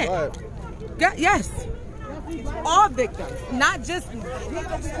 Go ahead. Yes. All victims, not just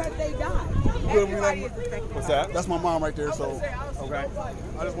victims because they died. Everybody is affected. What's that? That's my mom right there, so. Okay.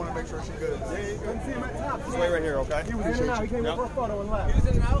 I just want to make sure she's good. Just wait right here, okay? He was in and out. He came in for a photo and left. He was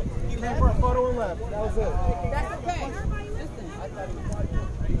in and out? He came for a photo and left. That was it. That's okay.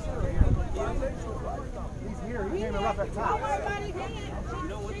 He's here. He came and left at top.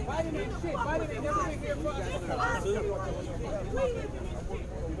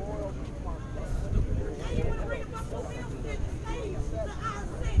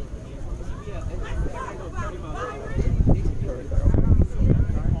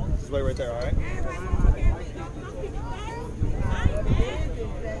 Just wait right there, all right?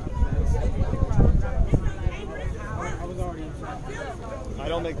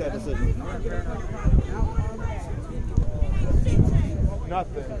 don't make that decision.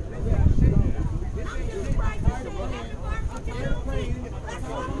 Nothing.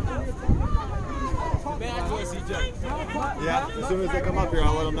 Yeah, as soon as they come up here,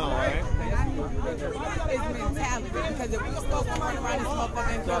 I'll let them know, all right? It's mentality, because if we still run around this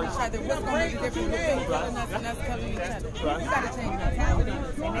motherfucker and kill each other, what's going to be different between killing us and us killing each other? We got to change mentality,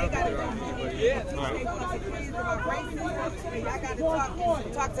 and they got to change about racism, and y'all got to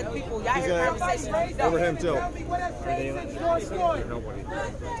talk to the people. Y'all hear conversations. Over him, too.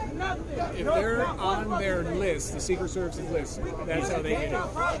 If they're on their list, the Secret Service's list, that's how they get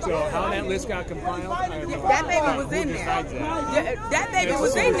it. So how that list got compiled, I have no idea. That baby was in there. That baby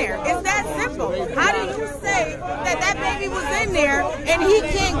was in there. It's that simple. How do you say that baby was in there and he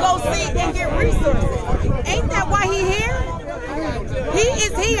can't go see and get resources? Ain't that why he here? He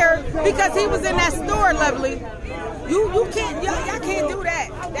is here because he was in that store, Lovely. You can't, y'all can't do that.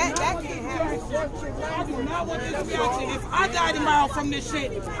 That can't happen. I do not want this reaction. If I die tomorrow from this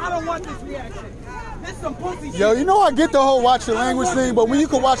shit, I don't want this reaction. This some pussy shit. Yo, you know I get the whole watch the language thing, but when you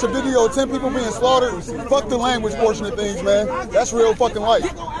can watch a video of 10 people being slaughtered, fuck the language portion of things, man. That's real fucking life.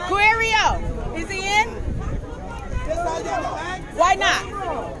 Querio, is he in? Why not?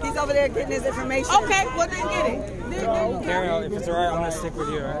 He's over there getting his information. Okay, well then get it. Carol, if it's alright, I'm gonna stick with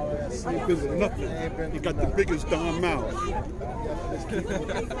you, alright? Nothing. You got the biggest damn mouth.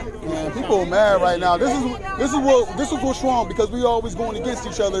 Man, people are mad right now. This is what's wrong, because we always going against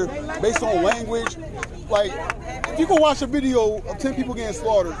each other based on language. Like, if you go watch a video of 10 people getting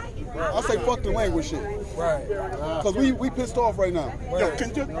slaughtered, I say fuck the language shit. Right. Because we pissed off right now.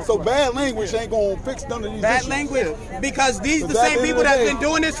 Right. So bad language ain't gonna fix none of these bad issues. language, because these the same people that's been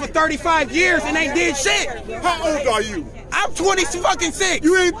doing this for 35 years and ain't did shit. How old are you? I'm 20-fucking-6.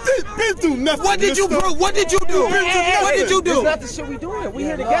 You ain't been through nothing. What did you do? What did you do? What did you do? It's not the shit we doing. We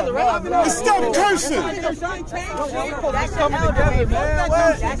here together, right? Stop cursing.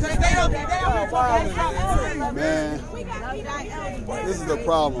 Man, this is the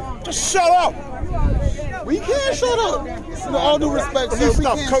problem. Just shut up. We can't shut up. With all due respect, You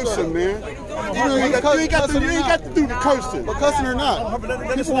stop cursing, man. You ain't got to do the cursing. But cussing or not,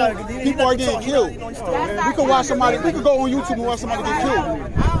 people are getting killed. We could watch somebody. We could go on YouTube and watch somebody get killed.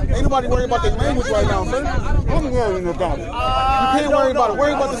 Ain't nobody worried about their language right now, sir. I'm worrying about it. You can't worry about it.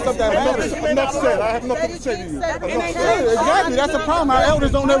 Worry about the stuff that matters. Enough said. I have nothing to say to you. Exactly. That's the problem. Our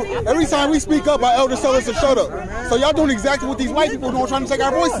elders don't ever. Every time we speak up, our elders tell us to shut up. So y'all doing exactly what these white people doing, trying to take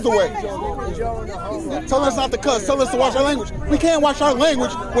our voices away. Telling us not to cuss. Telling us to watch our language. We can't watch our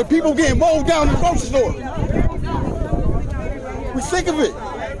language when people getting mowed down in the grocery store. We're sick of it.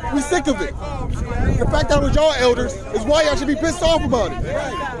 We're sick of it. The fact that it was y'all elders is why y'all should be pissed off about it.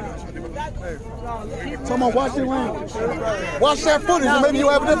 Someone watch your language. Watch that footage and maybe you'll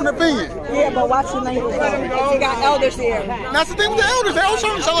have a different opinion. Yeah, but watch your language. You got elders here. That's the thing with the elders. They always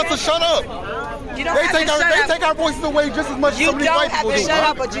trying to tell us to shut up. You don't have to shut up. They take our voices away just as much as some of these white people do. You don't have to shut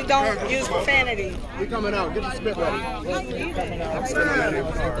up, but you don't use profanity. We coming out. Get the spit ready.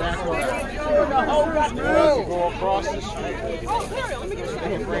 Go across the street.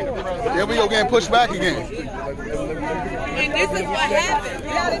 Here we go getting pushed back again. And this is what happens. We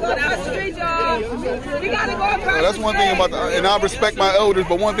gotta go down the street, y'all. We gotta go across That's one thing about and I respect my elders,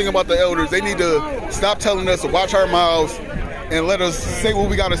 but one thing about the elders, they need to stop telling us to watch our mouths and let us say what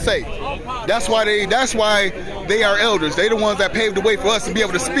we gotta say. That's why they are elders. They the ones that paved the way for us to be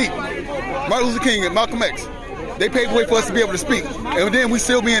able to speak. Martin Luther King and Malcolm X, they paved the way for us to be able to speak. And then we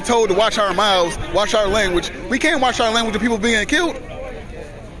still being told to watch our mouths, watch our language. We can't watch our language of people being killed.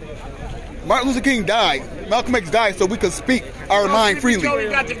 Martin Luther King died. Malcolm X died so we could speak our mind freely. Joey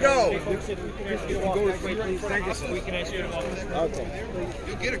got to go. Okay.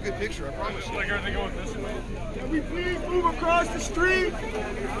 You'll get a good picture, I promise you. Can we please move across the street?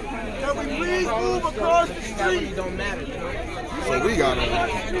 Can we please move across the street? So we got it.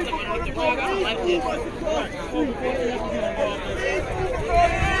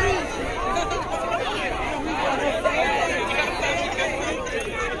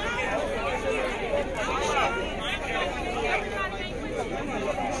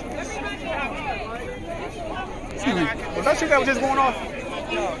 Was that shit that was just going off?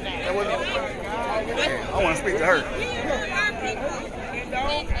 No, that wasn't. I want to speak to her.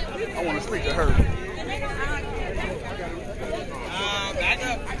 I want to speak to her. Back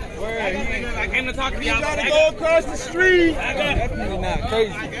up. I came to talk to y'all. You gotta go across the street. Definitely not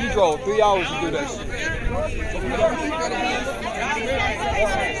crazy. He drove 3 hours to do that shit.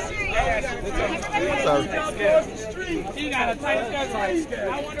 Sorry. He got a tight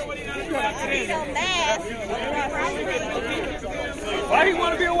schedule. I wonder what he got to do after this. Why he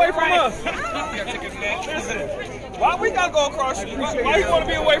want to be away from us? Why we gotta go across the street? Why you want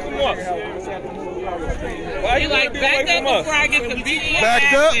to be away from us? Why you like back up before I get the beat?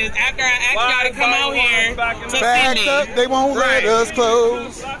 Backed up. After I asked y'all to come out here. Backed up. They won't let us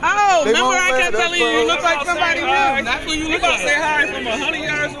close. Oh, remember I kept telling you you look like somebody new. That's what you look like. You say hi from 100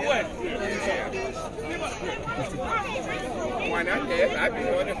 yards away. Why not? Yeah, I'd be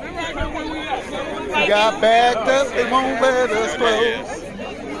doing it. We got backed up. They won't let us close.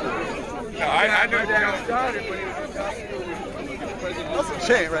 No, I know that started, but that's a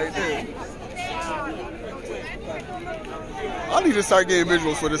chant right there. I need to start getting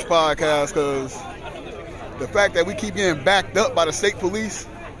visuals for this podcast because the fact that we keep getting backed up by the state police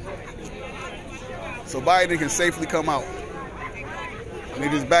so Biden can safely come out. And they're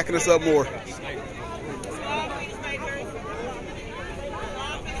just backing us up more.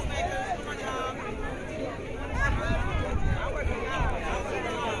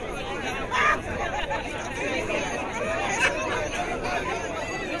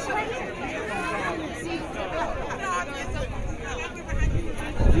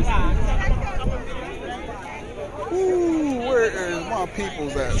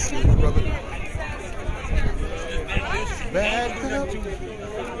 People's ass, brother. Bad up.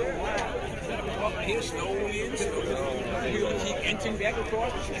 Here's slowly in. We'll keep entering back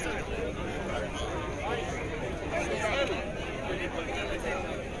across the street.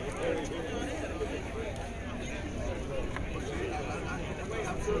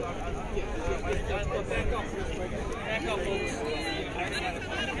 Back up, folks.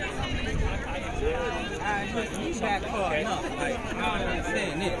 Back far enough. Like, I don't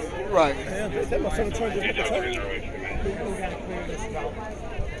understand this. Right.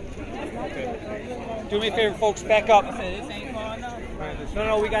 Do me a favor, folks. Back up.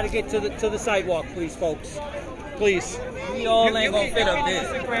 No, we got to get to the sidewalk, please, folks. Please. We all ain't gonna fit up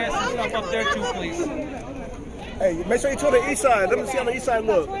there. Grass and stuff up there too, please. Hey, make sure you to the east side. Let me see how the east side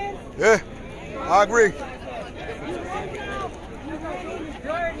look. Yeah, I agree.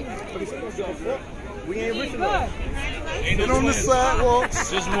 We ain't rich enough. Get on the sidewalks.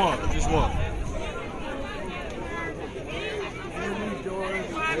 Just one.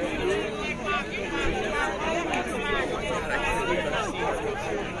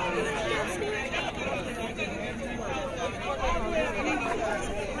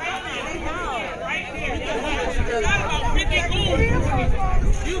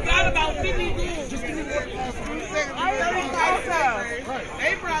 You got about 50 goons.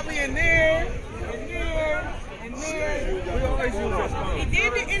 They probably in there. He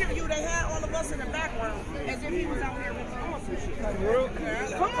did the interview. They had all of us in the background as if he was out here with us.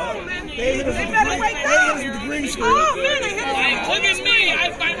 Come on, man. They better wake up. Oh, man, they hit us. Look at me.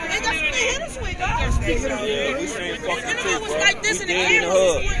 They hit us with us. The interview was like this and the camera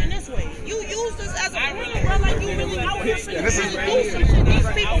was pointing this way. You used this as a point, bro, like you really out here for These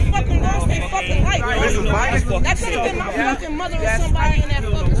people fucking lost their fucking life, bro. That could have been my fucking mother or somebody in that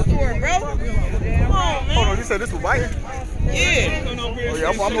fucking store, bro. Come on, man. Hold on, you said this was Biden? Yeah. Oh, yeah,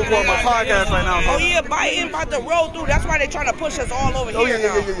 I'm gonna go on my podcast right now. Oh, yeah, Biden about to roll through. That's why they trying to push us all over here. Oh,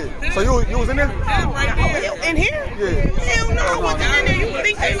 yeah. So you was in there? In here? Yeah. Hell no, I wasn't in there. You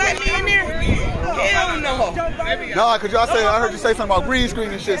think they let me in there? Hell no. Nah, because I heard you say something about green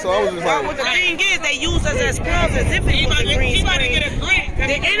screen and shit, so I was just like... Well, the thing is, they use us as pawns as if it was a green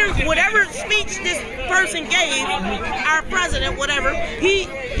screen. Whatever speech this person gave, our president, whatever,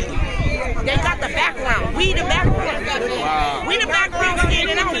 they got the background. We the background. Wow. We the background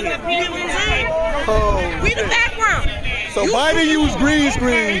standing out here. You know what I'm saying? Oh. We the background. So Biden used green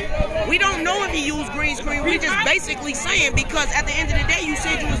screen. We don't know if he used green screen. We just basically saying because at the end of the day, you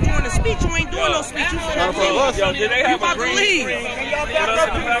said you was doing a speech. You ain't doing no speech. You said I'm leaving. You about to leave.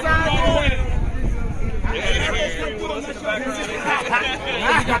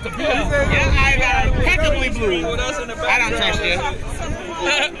 Impeccably blue. I don't trust you.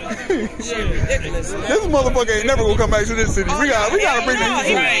 This motherfucker ain't never gonna come back to this city. We gotta bring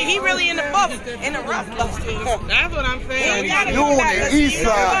him. He really in the rough stuff. That's what I'm saying. You on the east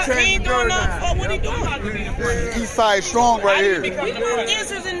side. He ain't doing nothing. What he doing? East side strong right here. We want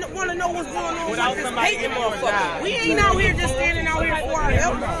answers and want to know what's going on with this hating motherfucker. We ain't out here just standing out here for our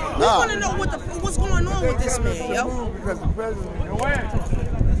help. We want to know what's going on with this man, yo. Because the president.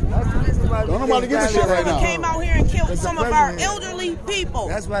 Don't nobody give a shit right now. Came out here and killed some of our elderly people.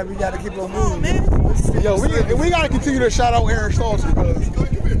 That's why we got to keep on moving, man. Yo, we got to continue to shout out Aaron Staltz because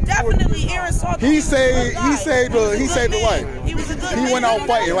definitely Aaron Staltz. He saved the life. He was a good He went out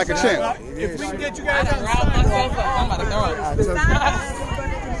fighting like a champ. If we can get you guys on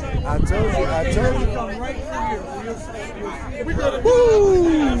I told you.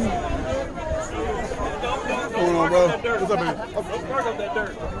 Woo! What's going on, bro? What's up, man? Don't spark up that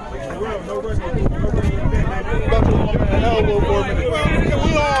dirt. We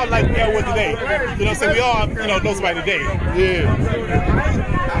all like with today. You know what I'm saying? We all, know somebody today. Yeah.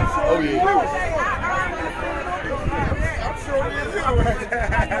 Oh, yeah.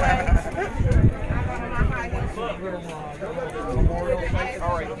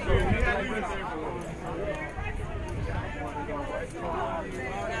 All right.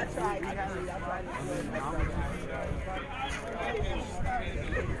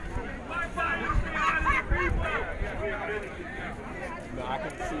 No, I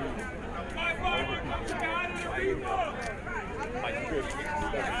can see like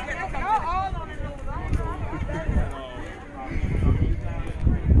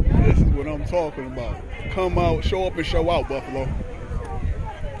This is what I'm talking about. Come out, show up and show out, Buffalo.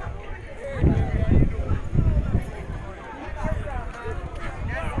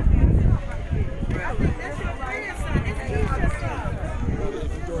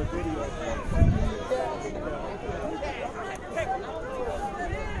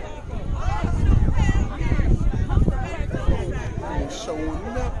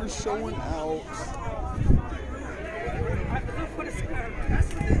 Showing up and showing out.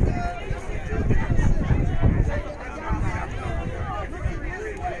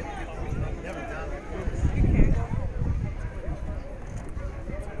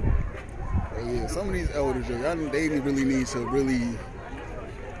 Yeah, some of these elders, they really need to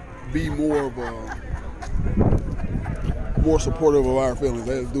be more supportive of our feelings.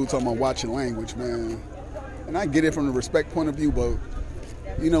 That dude talking about watching language, man. And I get it from the respect point of view, but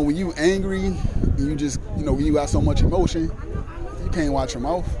when you angry, and you just, when you got so much emotion, you can't watch your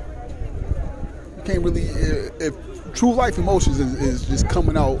mouth. You can't really, if true life emotions is just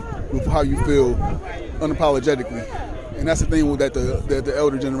coming out with how you feel unapologetically. And that's the thing that the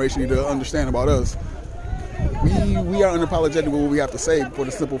elder generation need to understand about us. We are unapologetic with what we have to say for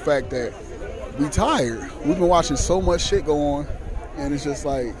the simple fact that we tired. We've been watching so much shit go on, and it's just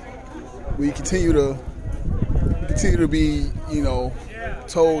like we continue to be,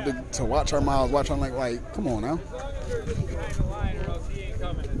 told to watch our mouths, watch our like, come on now.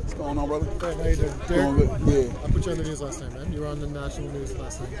 What's going on, brother? Hey, how you doing? Doing good. Yeah. I put you on the news last time, man. You were on the national news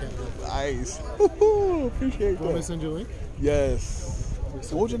last night in Canada. Nice. Appreciate that. Want me to send you a link? Yes.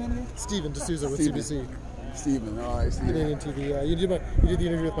 So what was your name again? Steven D'Souza with Steven. CBC. Steven, all right, Steven. Canadian TV. You did the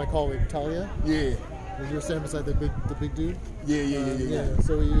interview with my colleague Talia. Yeah. You were standing beside the big dude. Yeah.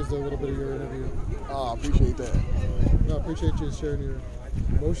 So we used a little bit of your interview. Oh, I appreciate that. No, I appreciate you sharing your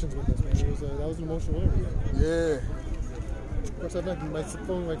emotions with us, man. That was an emotional interview. Yeah. Of course, I've had my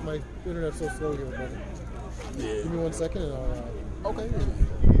phone, my internet's so slow here, brother. Yeah. Give me 1 second and I'll. Okay.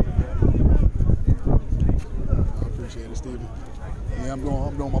 I appreciate it, Steven. Yeah, I'm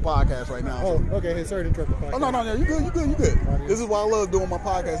doing my podcast right now. Oh, okay. Hey, sorry to interrupt the podcast. Oh no, you good. This is why I love doing my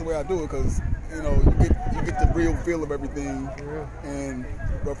podcast the way I do it, because you get the real feel of everything, and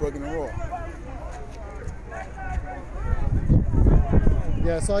rough, rugged, and raw.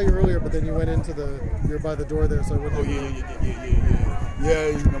 Yeah, I saw you earlier, but then you went into you're by the door there, so I wouldn't. Oh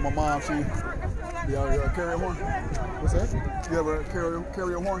yeah. My mom, she carry a horn. What's that? You ever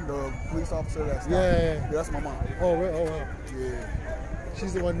carry a horn? The police officer that's yeah, that's my mom. Oh, right. Oh, wow. Yeah.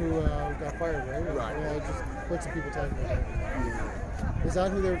 She's the one who got fired, right? Right. Yeah, I just heard some people talking about that. Yeah. Is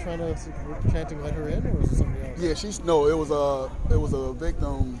that who they were chanting "let her in," or was it somebody else? Yeah, it was a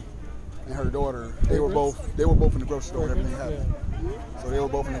victim and her daughter. They were both in the grocery store when everything happened. Yeah. So they were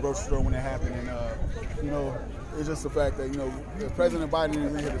both in the grocery store when it happened, and it's just the fact that if President Biden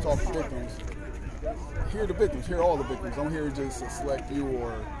isn't here to talk to victims. Hear the victims, hear all the victims. Don't hear just a select few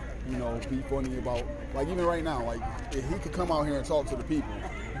or be funny about, like, even right now, like, if he could come out here and talk to the people,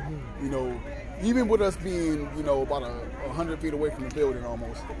 even with us being, about 100 feet away from the building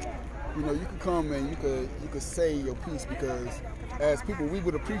almost, you could come and you could say your piece, because as people, we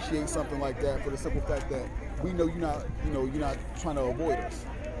would appreciate something like that for the simple fact that we know you're not trying to avoid us.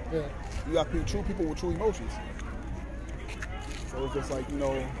 Yeah. You got true people with true emotions. So it's just like, and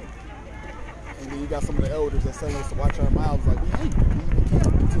then you got some of the elders that tell us to watch our mouths. Like, we can't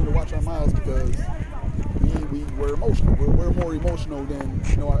continue to watch our mouths because we're emotional. We're more emotional than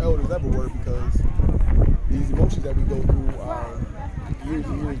our elders ever were, because these emotions that we go through are years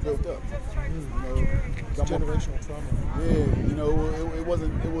and years built up. Generational trauma. Yeah, it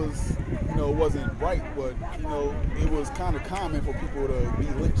wasn't right, but it was kind of common for people to be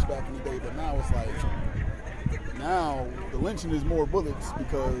lynched back in the day. But now it's like, Now the lynching is more bullets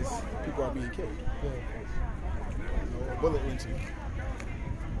because people are being killed. Yeah. You know, bullet lynching.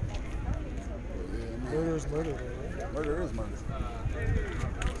 Yeah, murder is murder, though, right? Murder is murder.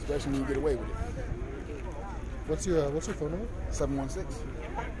 Especially when you get away with it. What's your phone number? 716.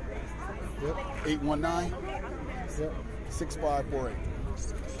 Yep. 819. Yep. 6548.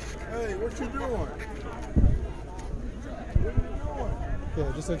 Hey, what you doing? Yeah,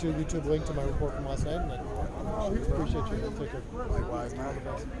 I just sent you a YouTube link to my report from last night, and I appreciate you. Take care. Likewise, man.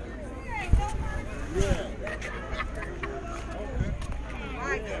 Yeah.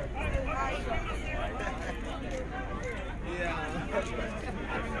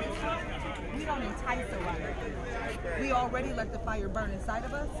 We don't entice a riot. We already let the fire burn inside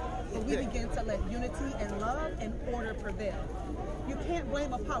of us, but we begin to let unity and love and order prevail. You can't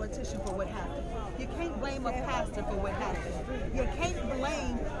blame a politician for what happened. You can't blame a pastor for what happened. You can't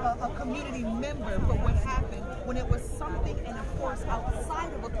blame a community member for what happened when it was something and a force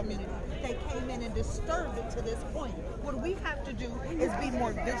outside of a community that came in and disturbed it to this point. What we have to do is be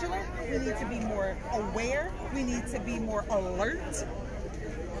more vigilant. We need to be more aware. We need to be more alert.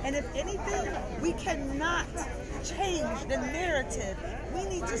 And if anything, we cannot change the narrative. We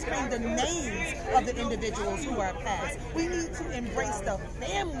need to scream the names of the individuals who are passed. We need to embrace the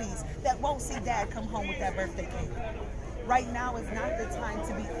families that won't see dad come home with that birthday cake. Right now is not the time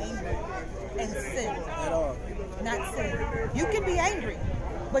to be angry and sin. At all. Not sin. You can be angry,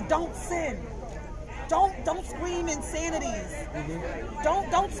 but don't sin. Don't scream insanities.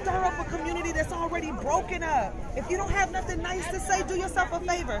 Don't stir up a community that's already broken up. If you don't have nothing nice to say, do yourself a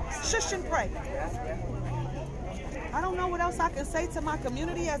favor. Shush and pray. I don't know what else I can say to my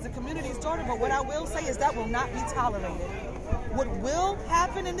community as a community's daughter, but what I will say is that will not be tolerated. What will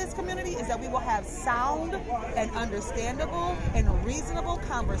happen in this community is that we will have sound and understandable and reasonable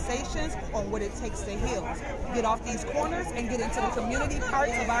conversations on what it takes to heal. Get off these corners and get into the community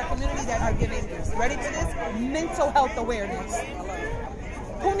parts of our community that are giving, ready for this, mental health awareness.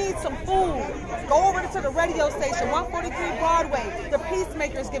 Who needs some food? Go over to the radio station, 143 Broadway. The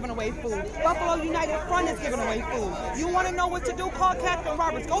Peacemakers giving away food. Buffalo United Front is giving away food. You want to know what to do? Call Captain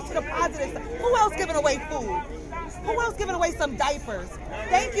Roberts. Go to the positive side. Who else giving away food? Who else giving away some diapers?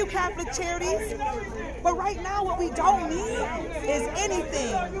 Thank you, Catholic Charities. But right now, what we don't need is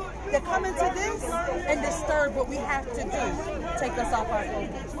anything to come into this and disturb what we have to do. Take us off our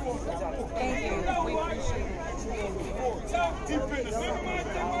focus. Thank you. We appreciate it.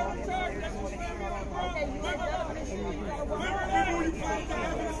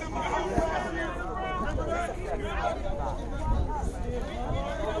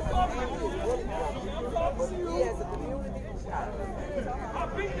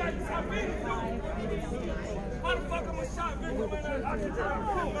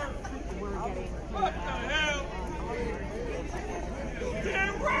 What the hell?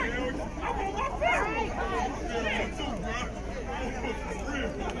 Damn right! I want my family!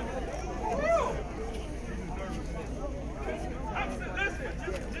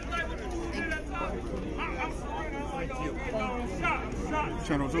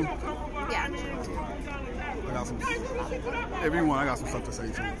 Channel 2? Yeah. I got some, everyone, I got some stuff to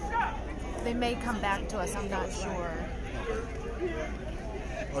say too. They may come back to us, I'm not sure.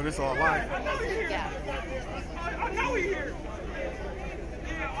 Oh, this all live? Yeah. I know he here.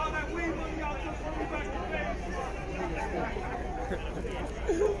 Yeah, all that weed money y'all took from me back in the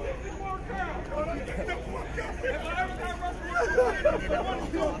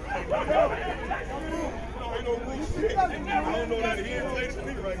Ain't no good shit. I don't know that he ain't playing to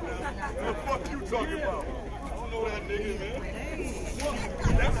me right now. What the fuck you talking about? I don't know that nigga, man.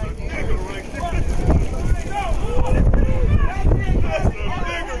 That's a nigga right there. That's a nigga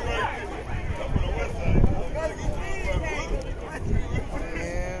right there. I'm from the west side. I'm from the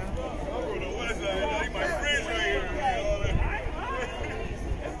west side. They my friends right here.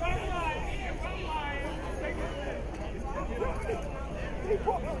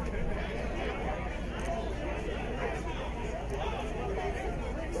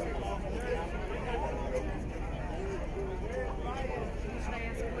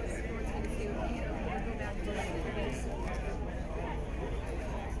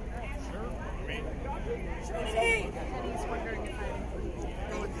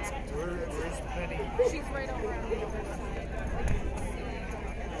 She's right over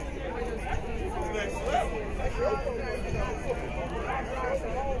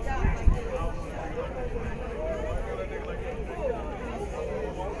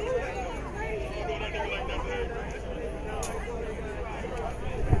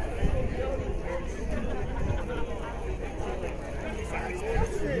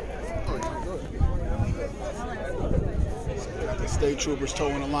Oh, troopers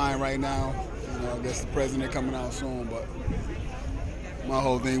toeing the line right now. You know, I guess the president coming out soon, but my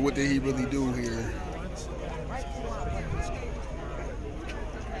whole thing, what did he really do here?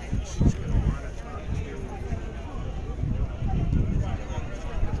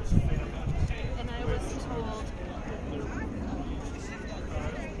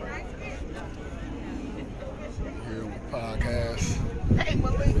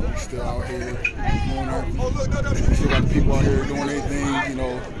 Still out here doing it. Still got people out here doing their thing, you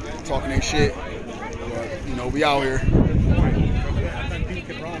know, talking their shit. But, you know, we out here.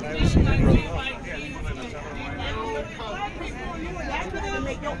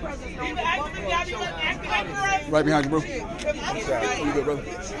 Right behind you, bro. You good, brother?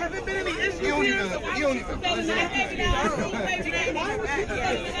 You don't even.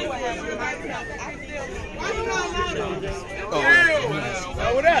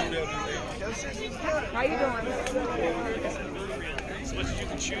 What up? How you doing? As much as you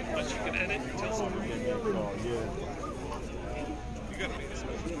can shoot, as much as you can edit, tell someone. You gotta be this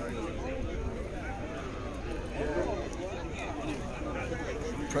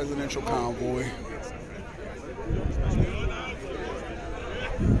Presidential convoy.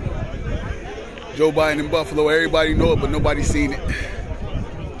 Joe Biden in Buffalo, everybody know it, but nobody's seen it.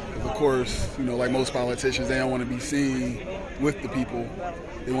 Of course, you know, like most politicians, they don't want to be seen with the people.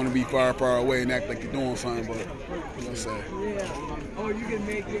 They want to be far, far away and act like they're doing something, but what I say? Yeah. Or you can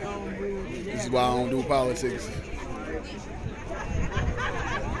make your own rules. This is why I don't do politics.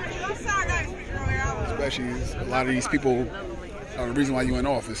 Especially a lot of these people are the reason why you're in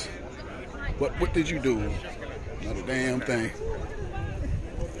office. But what did you do? Not a damn thing.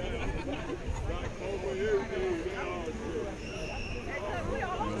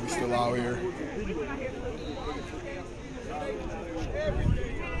 We still out here.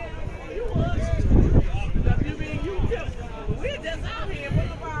 We're just out here. Look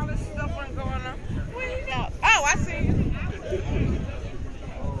at all this stuff going on. Where you go? Oh, I see you.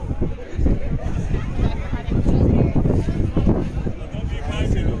 How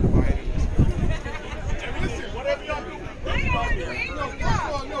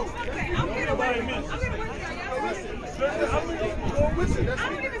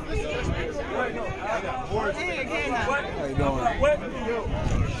you doing?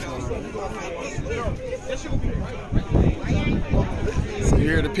 So you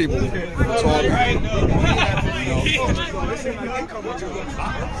hear the people talking.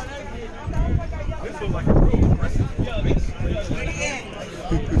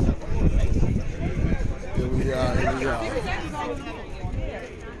 Here we are, here we are.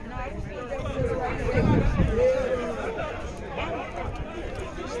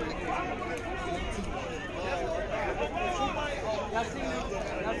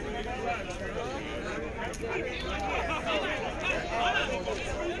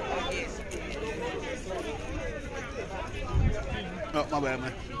 Oh, my bad,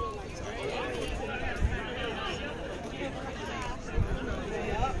 man.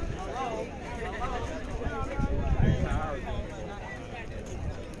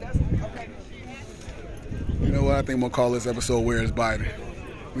 You know what? I think I'm going to call this episode, Where is Biden?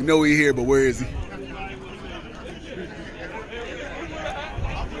 We know he's here, but where is he?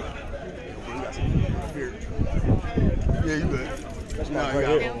 Yeah, you good. No,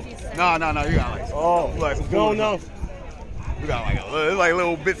 you got like, oh, like going on. We got like it's like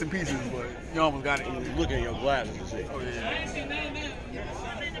little bits and pieces, but you almost got it. Look at your glasses and shit. Oh yeah.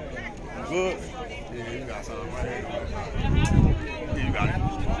 Good. Yeah, you got something right here. Yeah, you got it.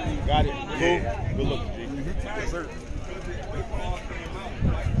 Got it. Cool. Yeah. Good look, G. Yes, sir.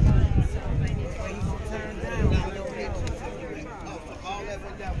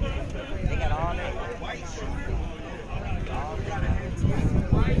 They got all that.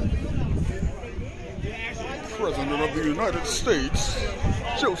 President of the United States,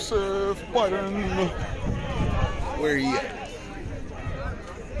 Joseph Biden. Where he at?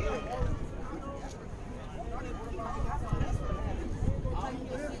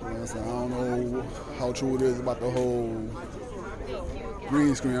 I don't know how true it is about the whole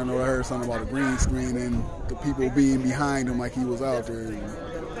green screen. I know I heard something about a green screen and the people being behind him like he was out there.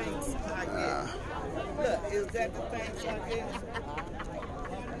 Look, is that the thing like this?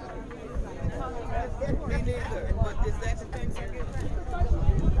 Me neither, but is that the thing like this?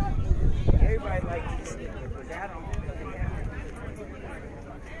 Everybody likes this, but I don't.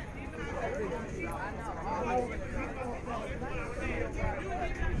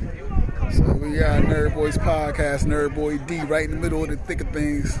 So we got Nerd Boys Podcast, Nerd Boy D right in the middle of the thick of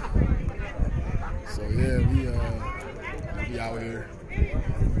things. So yeah, we out here.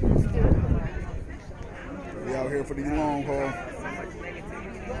 We out here for the long haul.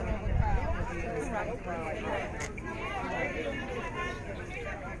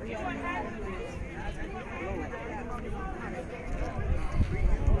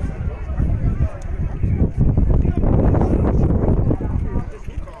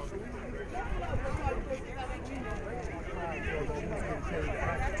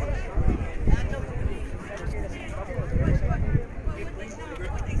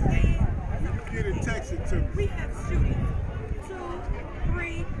 We have shootings 2,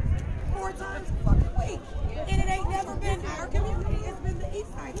 3, 4 times a fucking week. And it ain't never been our community, it's been the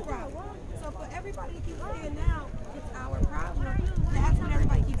East Side's problem. So for everybody to keep saying now, it's our problem, that's when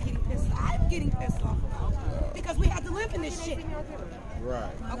everybody keeps getting pissed off. I'm getting pissed off about it. Because we have to live in this shit.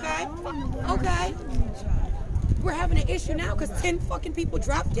 Right. Okay? Okay. We're having an issue now because 10 fucking people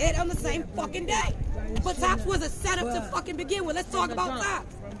dropped dead on the same fucking day. But Tops was a setup to fucking begin with. Let's talk about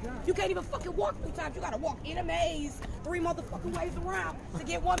Tops. You can't even fucking walk through Tops. You gotta walk in a maze 3 motherfucking ways around to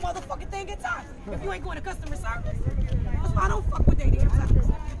get one motherfucking thing at Tops. If you ain't going to customer service. That's why I don't fuck with they damn Tops. Good.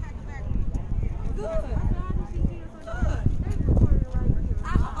 Good.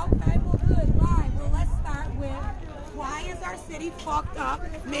 Okay, well good. Right. Well, let's start with why is our city fucked up,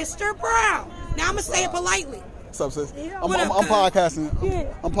 Mr. Brown? Now I'm gonna say it politely. What's up, sis? I'm podcasting.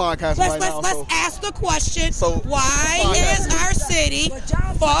 I'm podcasting right now. Let's ask the question. So why is our city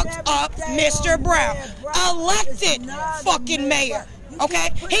fucked up, Mr. Brown? Elected fucking mayor. Okay?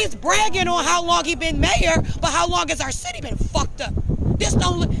 He's bragging on how long he been mayor, but how long has our city been fucked up? This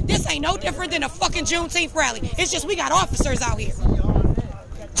ain't no different than a fucking Juneteenth rally. It's just we got officers out here.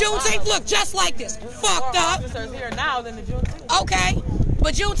 Juneteenth look just like this. Fucked up. Officers here now than the Juneteenth. Okay.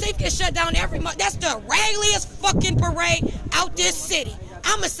 But Juneteenth gets shut down every month. That's the raggediest fucking parade out this city.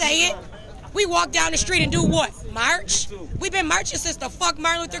 I'ma say it. We walk down the street and do what? March? We've been marching since the fuck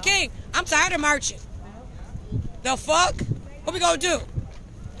Martin Luther King. I'm tired of marching. The fuck? What we gonna do?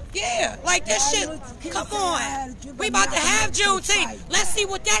 Yeah, like this shit. Come on. We about to have Juneteenth. Let's see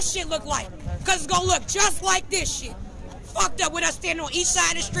what that shit look like. Because it's gonna look just like this shit. Fucked up with us standing on each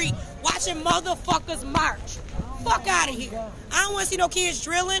side of the street watching motherfuckers march. Fuck out of here. I don't want to see no kids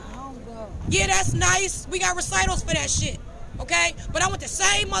drilling. Yeah, that's nice. We got recitals for that shit. Okay? But I want the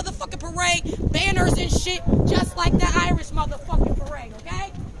same motherfucking parade, banners and shit, just like the Irish motherfucking parade.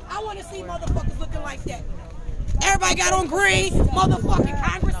 Okay? I want to see motherfuckers looking like that. Everybody got on green. Motherfucking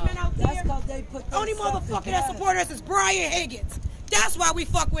congressmen out there. Only motherfucker that support us is Brian Higgins. That's why we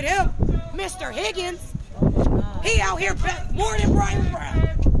fuck with him. Mr. Higgins. He out here more than Byron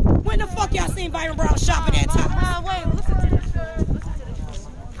Brown. When the fuck y'all seen Byron Brown shopping at Tops? Wait, listen to this.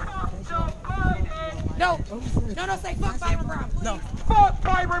 No, say fuck Byron Brown. Please. No. Fuck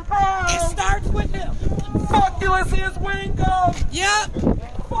Byron Brown! It starts with him. Fuck Ulysses Wingo! Yep.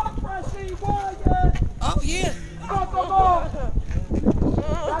 Fuck Rasheed Wyatt! Oh, yeah. Fuck them all!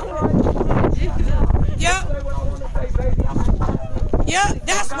 Yep,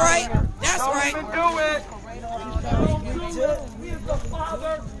 that's right. That's right. Do it. He is the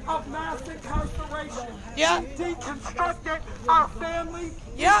father of mass incarceration. Yeah. He deconstructed our family.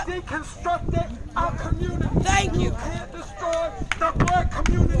 Yeah. He deconstructed our community. Thank you. You can't destroy the black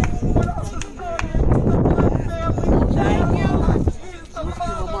community without destroying the black family. Thank you. He is the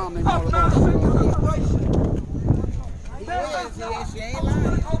father of mass incarceration. She ain't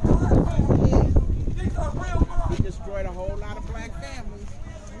lying. These are real moms. He destroyed a whole lot of black families.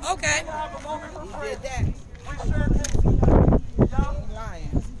 Okay. He did that. Ain't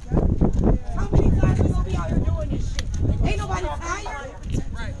lying. How many times we gonna be out here doing this shit? Ain't nobody tired.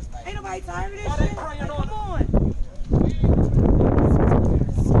 Right. Ain't nobody tired of this shit. Come on.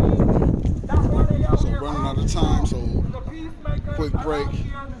 So running out of time, so quick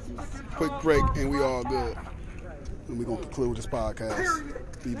break, and we all good. And we're gonna conclude this podcast.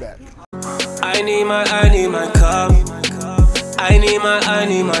 Be back. I need my cup. I need my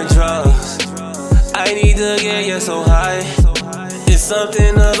drugs. I need to get so high. It's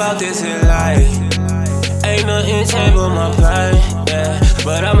something about this here life. Ain't nothing changed but my plan, yeah.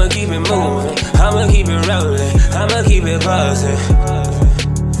 But I'ma keep it moving, I'ma keep it rolling, I'ma keep it buzzing,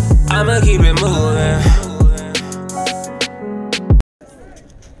 I'ma keep it moving.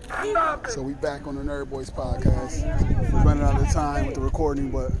 So we back on the Nerd Boys podcast. We're running out of time with the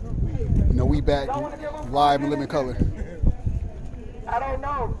recording, but you know we back live in living color. I don't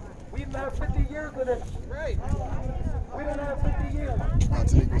know. We've had 50 years of this. Right. We don't have 50 years.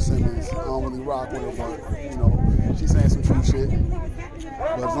 Taniqua Simmons, I don't really rock with her, but you know, she's saying some true shit.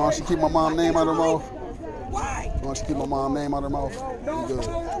 But as long as she keep my mom's name out of her mouth, as long as she keep my mom's name out of her mouth, we good.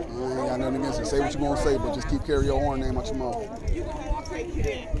 I ain't got nothing against her. Say what you gonna say, but just keep carry your own name out your mouth.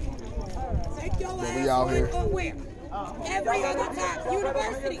 But we out here. Every other top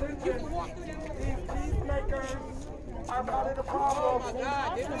university, you can walk through them. Oh my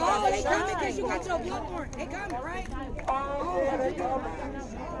God! Oh, they coming because you got your blood warrant. They coming, right? Oh, they coming.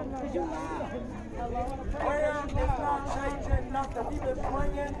 You lied. I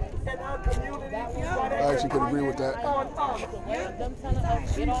actually could agree with that. Them telling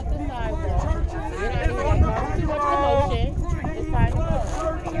us, get off the sidewalk. Get out here. Not too much commotion. It's fine.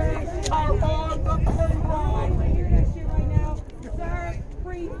 Sir,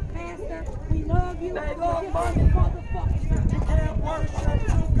 priest, pastor, we love you.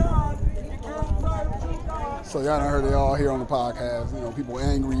 So y'all done heard it all here on the podcast. You know, people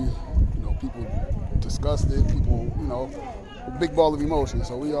angry, you know, people disgusted, people, you know, a big ball of emotions.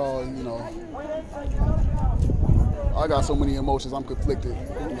 So we all, you know, I got so many emotions, I'm conflicted.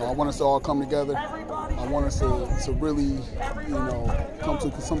 You know, I want us to all come together. I want us to really, you know, come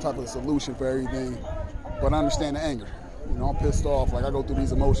to some type of solution for everything. But I understand the anger. You know, I'm pissed off. Like, I go through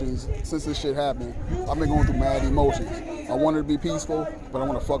these emotions. Since this shit happened, I've been going through mad emotions. I want it to be peaceful, but I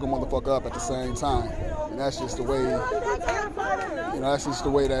want to fuck a motherfucker up at the same time. And that's just the way, you know, that's just the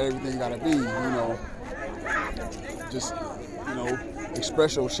way that everything got to be, you know. Just, you know,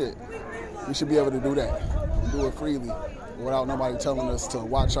 express your shit. We should be able to do that. Do it freely without nobody telling us to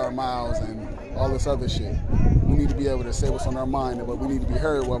watch our mouths and all this other shit. We need to be able to say what's on our mind, but we need to be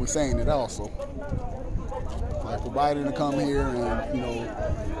heard while we're saying it also. Like, for Biden to come here and, you know,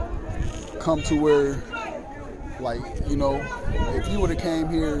 come to where, like, you know, if you would have came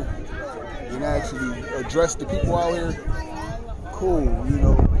here and actually addressed the people out here, cool, you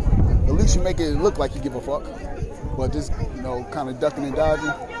know. At least you make it look like you give a fuck. But just, you know, kind of ducking and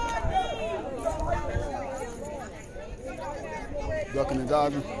dodging. Ducking and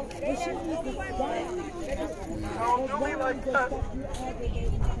dodging.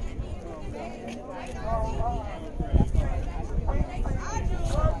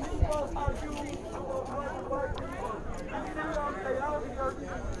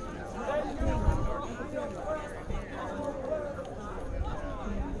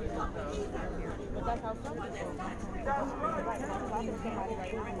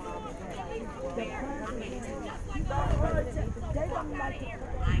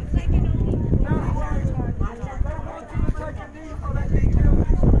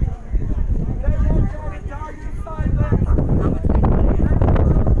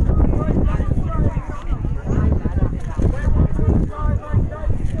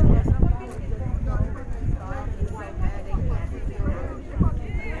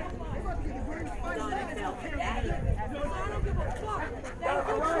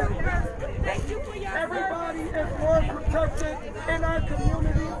 Everybody is more protected in our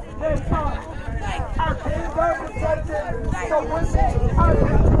community than us. Our kids are protected, so when they are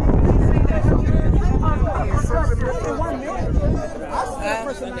I stood up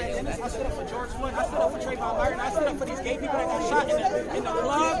for Sanaya Dennis, I stood up for George Floyd, I stood up for Trayvon Martin, I stood up for these gay people that got shot in the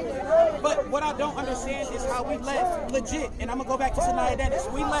club. But what I don't understand is how we let legit, and I'm gonna go back to Sanaya Dennis,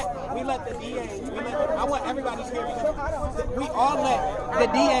 we let the DA, I want everybody to hear because we all let the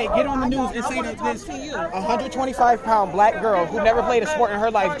DA get on the news and say that this 125-pound black girl who never played a sport in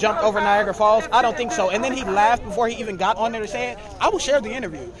her life jumped over Niagara Falls. I don't think so. And then he laughed before he even got on there to say it. I will share the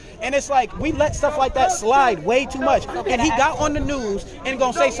interview. And it's like, we let stuff like that slide way too much. And he got on the news and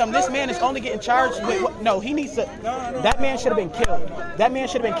gonna say something. This man is only getting charged with, no, he needs to, that man should have been killed. That man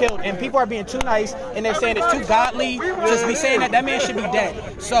should have been killed. And people are being too nice and they're saying it's too godly to be saying that man should be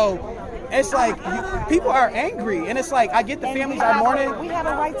dead. So it's like, people are angry. And it's like, I get the families are mourning. We have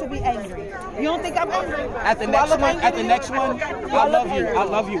a right to be angry. You don't think I'm angry? At the next one, I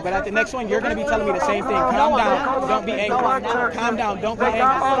love you. But at the next one, you're going to be telling me the same thing. Calm down. Don't be angry. Calm down. Don't be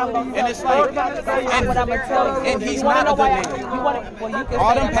angry. And it's like, and he's not a good man.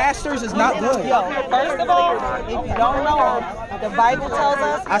 All them pastors is not good. Yo, first of all, if you don't know, the Bible tells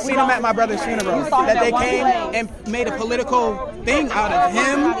us. I seen him at my brother's funeral. That they came and made a political thing out of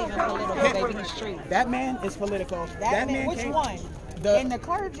him. That man is political. That man which came, one? In the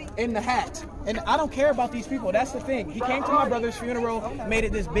clergy? In the hat. And I don't care about these people. That's the thing. He came to my brother's funeral, made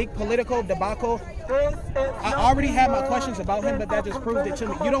it this big political debacle. I already had my questions about him, but that just proved it to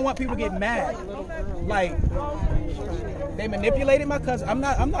me. You don't want people to get mad. Like, They manipulated my cousin. I'm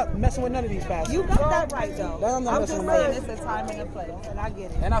not messing with none of these bastards. You got that right though. I'm not I'm messing just with saying none. it's a time and a place, and I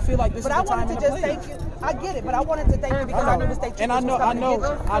get it. And I feel like this but is I the time wanted and to the just place. thank you. I get it, but I wanted to thank you because I knew the state troopers And I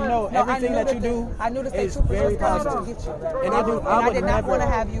know everything that you do I knew the state is troopers very was coming positive. to get you. And I would did not never want to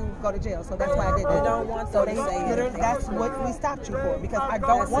have you go to jail, so that's why I did that. They don't want so them to say literally, anything. that's what we stopped you for because I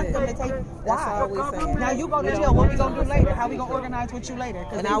don't That's want it. them to take. That's Why? all we saying. Now you go to We jail. don't What want we gonna do them to later? say How we gonna organize with you later?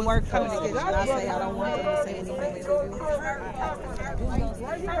 And I work coming to get you. And I say I don't want them to say anything to you.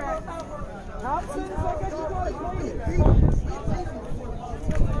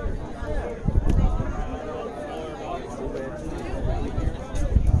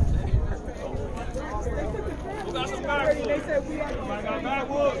 Who got some backwoods? They said we got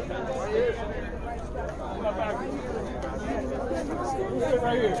backwoods.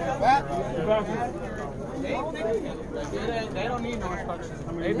 Right here. They don't need no instructions.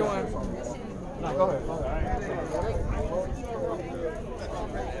 They doing. No, go ahead.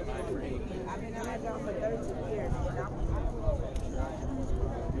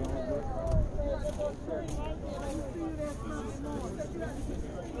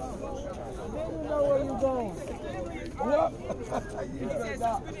 know where you going. What?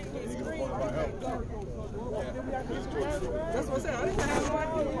 That's what I said. I didn't have no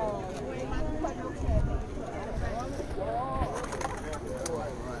idea.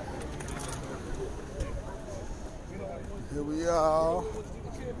 Here we are.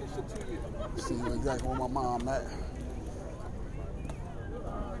 See exactly where my mom at.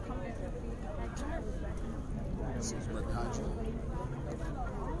 She's right behind you.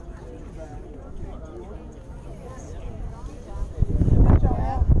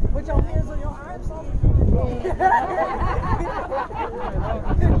 Put your hands on your arms.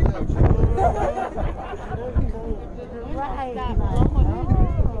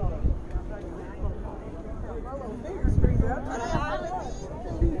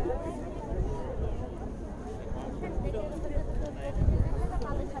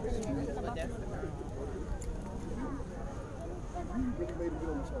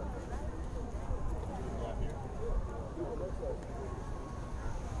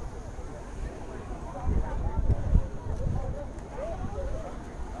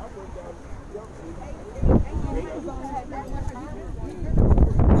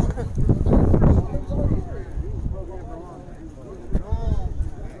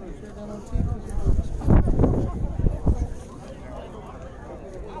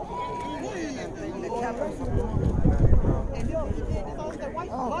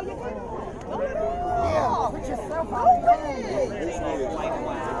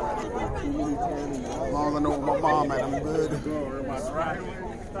 As long as I know where my mom at, I'm good.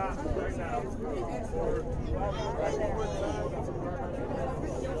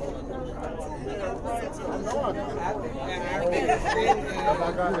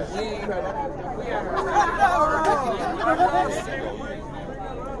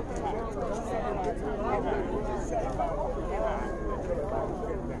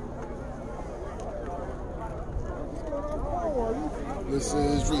 This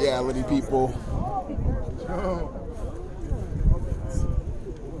is reality, people.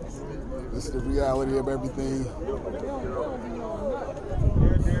 This is the reality of everything.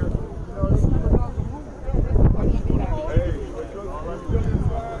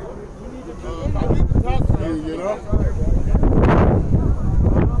 You know?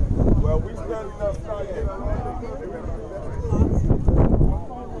 Well, we standing outside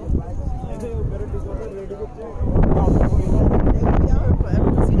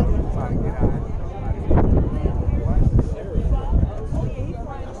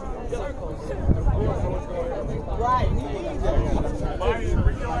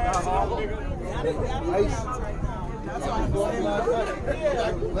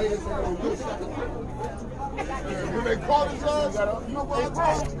when they call his ass, you know what I'm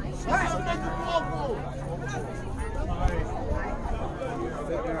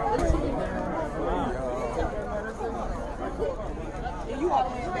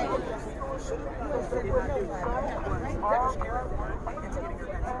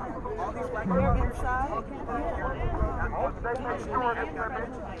We're inside.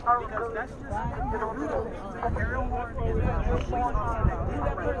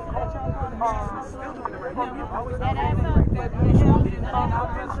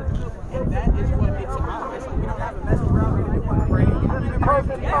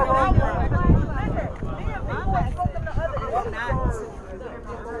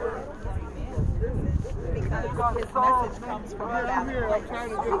 Because his message comes from that place.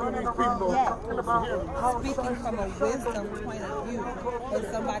 Speaking from a wisdom point of view, and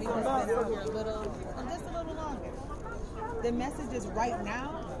somebody who's been here just a little longer. The message is right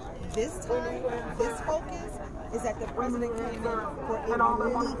now, this time, this focus is that the president came in for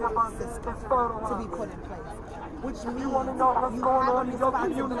a legal system to be put in place. Which means you have a responsibility to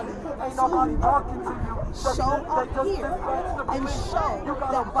show up here and show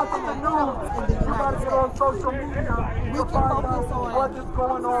that Buffalo counts in the United States. We can focus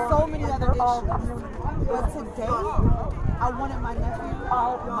on so many other issues. But today, I wanted my nephew,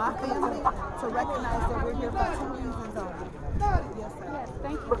 my family, to recognize that we're here for 2 reasons only. Yes, sir. Yes,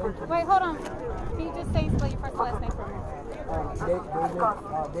 thank you. Wait, hold on. Can you just say spell your first and last name for me?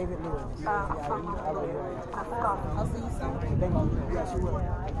 David Lewis. I'll see you soon. Thank you. Yes, you will.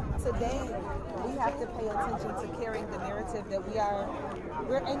 Today, we have to pay attention to carrying the narrative that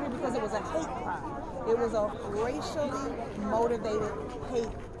we're angry because it was a hate crime. It was a racially motivated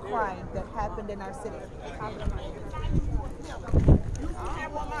hate crime that happened in our city. I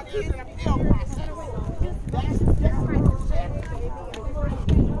want my kid in a field process.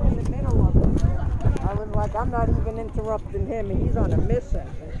 I was like, I'm not even interrupting him, and he's on a mission.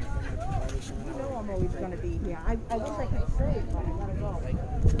 You know I'm always going to be here. I wish I could stay, but I gotta go.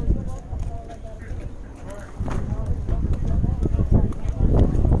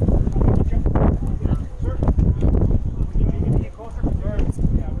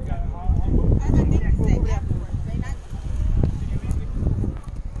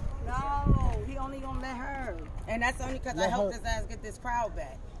 No, he only gonna let her. And that's only because I helped his ass get this crowd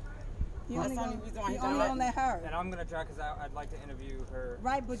back. That's the only reason why he's gonna let her. And I'm gonna try because I'd like to interview her.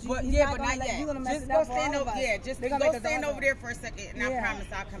 Right, but not yet. Just go stand over there. Just go stand over there for a second, and I promise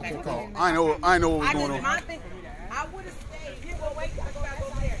I'll come back. I know what was going on. I would have stayed. You go wait. I go back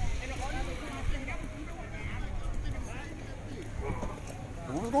over there.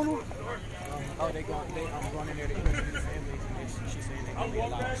 What's going on? I'm going in there to interview the families, and she's saying they can be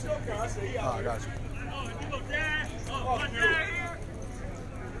allowed. I got you.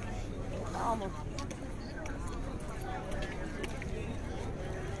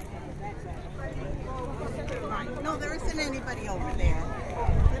 No, there isn't anybody over there.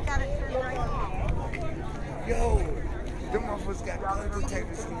 We gotta turn right. Yo, them motherfuckers got gun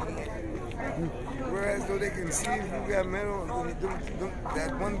detectors in here. Whereas though they can see if you got metal,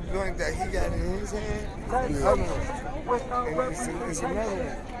 that one joint that he got in his hand, the other one, and it's another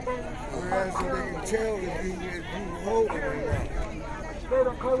one. Whereas though they can tell if you hold it or not.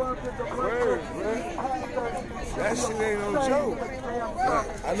 Word, man. That shit ain't no joke.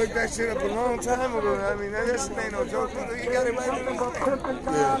 I looked that shit up a long time ago. I mean, that shit ain't no joke. He got it right in his hand.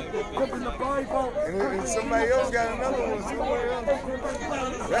 Yeah. And somebody else got another one somewhere else.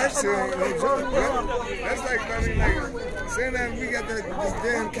 That shit ain't no joke, man. That's like, I mean, like, saying that we got this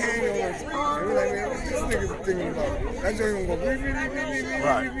damn cane on us. And we're like, man, what's this nigga thinking about? That joint gonna go beep, beep, beep, beep,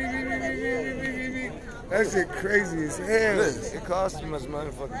 beep, beep, beep, beep. That shit crazy as hell. It costs too much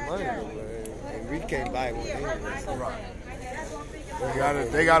motherfucking money, though, and we can't buy one anyway. Right.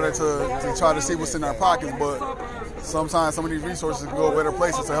 They got it to try to see what's in our pockets, but sometimes some of these resources can go better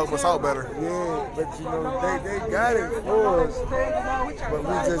places to help us out better. Yeah, but you know, they got it for us, but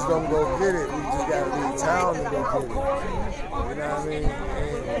we just don't go get it. We just gotta leave town to go get it. You know what I mean?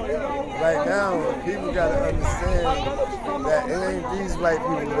 And right now, people gotta understand that it ain't these white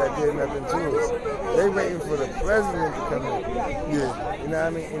people that did nothing to us. They waiting for the president to come in. Yeah. You know what I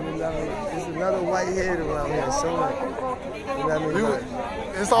mean? And you know, there's another white head around here somewhere. You know what I mean?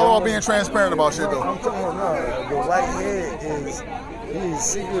 It's all about being transparent about shit, though. I'm talking about the white head he's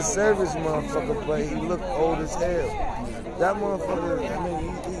Secret Service motherfucker, but he look old as hell. That motherfucker, I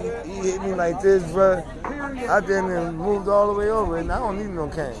mean, he hit me like this, bro. I then moved all the way over, and I don't need no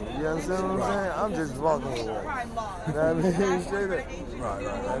cane. You understand what I'm saying? I'm just walking away. You know what I mean? Straight up. Right. I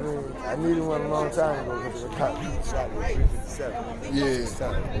mean, I needed one a long time ago because the cop shot me at 357.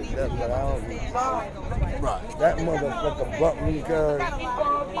 Yeah. But I don't need it. Right. That motherfucker bumped me, cuz.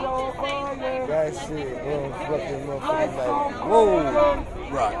 That shit, bro, fucking motherfucker, like, whoa.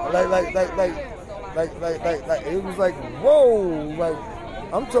 Right. Like, it was like, whoa. Like,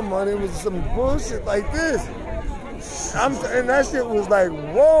 I'm talking about it was some bullshit like this. And that shit was like,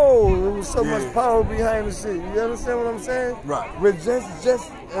 whoa, there was so much power behind the shit. You understand what I'm saying? Right. With just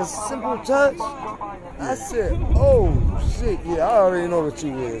a simple touch, I said, oh, shit, yeah, I already know what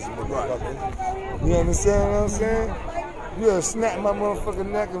you is, motherfucker. You understand what I'm saying? You'll snap my motherfucking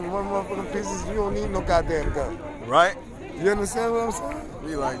neck in one motherfucking pieces, you don't need no goddamn gun. Right. You understand what I'm saying?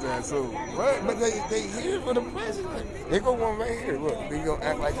 We like that, too. Right, but they here for the president. They go one right here. Look, they gonna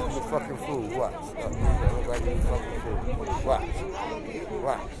act like he's a fucking fool. Watch. They gonna act like he's a fucking fool. Watch. They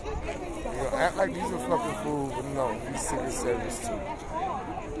gonna act like he's a fucking fool, but no, he's Secret Service too.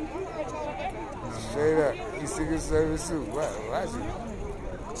 Straight up. He's Secret Service too. Watch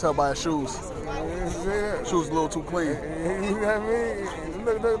it. Tell by his shoes. Shoes a little too clean. You know what I mean?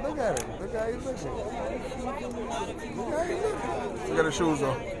 Look at him. Look how he's looking. Look at the shoes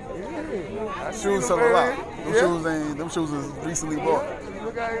though. Yeah. Shoes sell a lot. Them shoes is recently bought.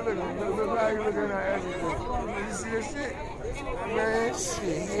 Look how he looking. Look how he looking at everything. You see that shit? Man,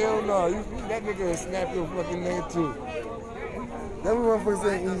 shit. Hell no. That nigga will snap your fucking neck too. Them motherfuckers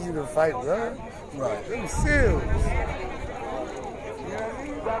ain't easy to fight, bro. Right. Them seals.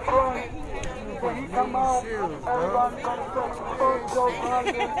 That's right. When you come out, everybody's gonna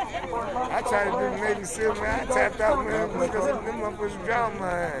I tried to do the Navy SEAL, man. I tapped out, man, because them motherfuckers drowned my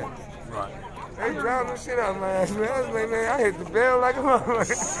ass. Right. They drowned the shit out of my ass, man. I was like, man, I hit the bell like a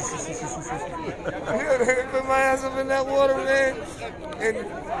motherfucker. Yeah, they put my ass up in that water, man. And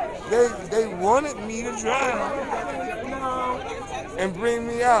they wanted me to drown and bring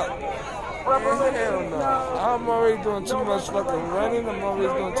me out. Man, hell no. I'm already doing too much fucking running. I'm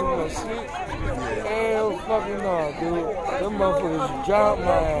already doing too much shit. Hell fucking no, dude. Them motherfuckers dropped my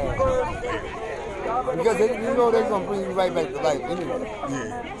ass. Because you know they're going to bring you right back to life anyway. Yeah.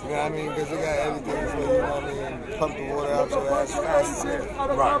 You know what I mean? Because they got everything for you, know what I mean? Pump the water out your ass fast as hell.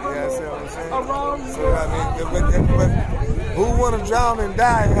 Right. You know what I'm saying? So, I mean, but who want to drown and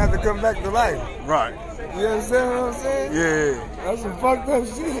die and have to come back to life? Right. You understand what I'm saying? Yeah. That's some fucked up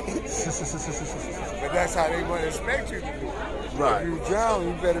shit. But that's how they want to expect you to do. Right. If you drown,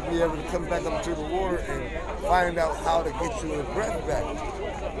 you better be able to come back up to the water and find out how to get your breath back.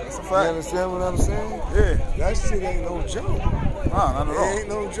 That's a fact. You understand what I'm saying? Yeah. That shit ain't no joke. Nah, not at all. It ain't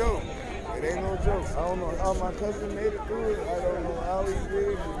no joke. It ain't no joke. I don't know how my cousin made it through it. I don't know how he did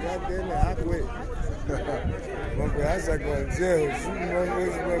it. But goddamn it, I quit. I started going to jail. Shooting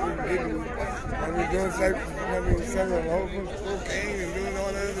motherfuckers, getting, selling a whole bunch of cocaine and doing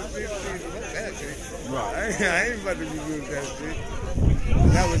all that other shit. Fuck that shit. Right. I ain't about to be doing that shit.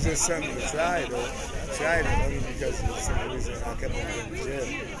 That was just something to try, though. I tried it only because of some reason I kept on going to jail.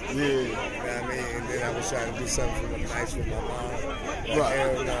 Yeah. You know what I mean? And then I was trying to do something for nice with my mom. Right.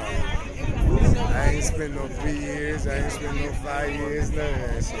 Hell no. I ain't spent no 3 years. I ain't spent no 5 years. None of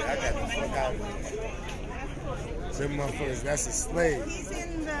that shit. I got the fuck out of it. Them motherfuckers, that's a slave.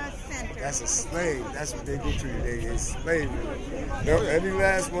 That's a slave. That's what they do to you. They slave you. Every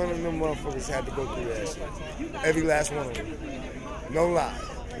last one of them motherfuckers had to go through that shit. Every last one of them. No lie.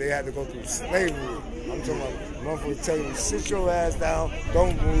 They had to go through slavery. I'm talking about motherfuckers tell you, sit your ass down,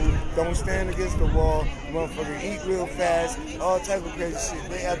 don't move, don't stand against the wall, motherfucker eat real fast, all type of crazy shit.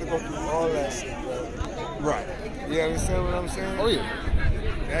 They had to go through all that shit, bro. Right. You understand what I'm saying? Oh, yeah.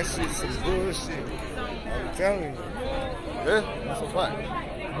 That shit's some bullshit. I'm telling you. Yeah, that's a fact.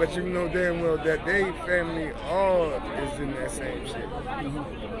 But you know damn well that they family all is in that same shit.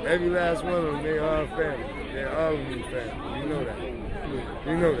 Mm-hmm. Every last one of them, they all family. They all in the family. You know that.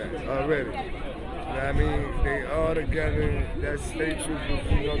 You know that already. You know what I mean? They all together. That's state troopers.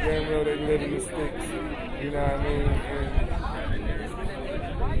 You know damn well they live in the sticks. You know what I mean?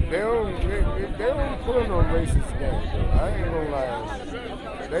 And they don't put no racist game. I ain't gonna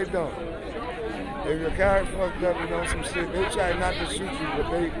lie. They don't. If your car fucked up and on some shit, they try not to shoot you, but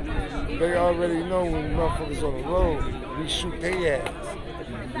they already know when motherfuckers on the road, we shoot their ass.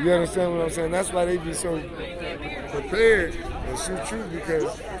 You understand what I'm saying? That's why they be so prepared to shoot you because,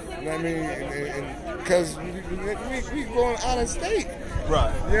 you know what I mean, because we going out of state.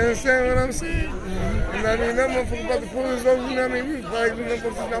 Right. You understand what I'm saying? Mm-hmm. You know what I mean? That motherfucker about to pull us over, you know what I mean? We probably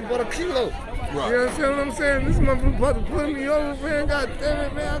them about a kilo. Right. You understand what I'm saying? This motherfucker about to pull me over, man. God damn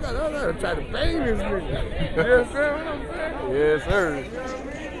it, man. I gotta try to bang this nigga. You understand what I'm saying? Yes, sir.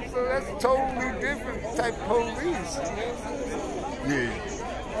 So that's a totally different type of police. Yeah.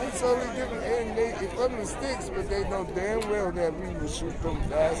 That's totally different. And they from the sticks, but they know damn well that we will shoot them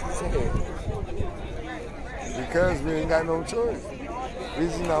bastards ahead. Because we ain't got no choice.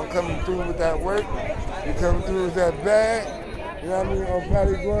 Reason I'm coming through with that work, we coming through with that bag. You know what I mean? Or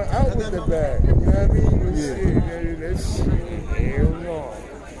probably going out with the bag. You know what I mean? Yeah. That shit, hell no.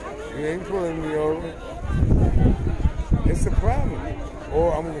 You ain't pulling me over. It's a problem.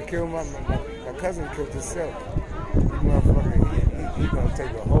 Or I'm gonna kill my cousin killed himself. You motherfucker, he gonna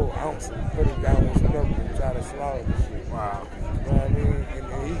take a whole ounce and put it down his throat and try to swallow the shit. Wow. You know what I mean?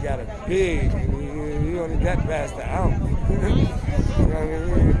 And he got a big, and he only got past the ounce. You know what I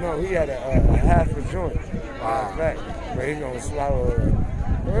mean? No, he had a half a joint. Wow. Fact. But he gonna swallow it.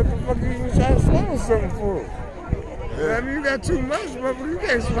 What the fuck you even trying to swallow something for? Yeah. I mean, you got too much, motherfucker. You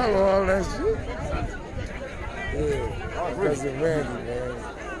can't swallow all that shit. Yeah. Cousin Randy, man.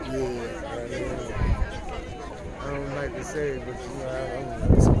 Yeah. I don't like to say it, but you know,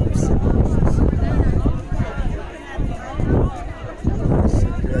 I'm sick of this.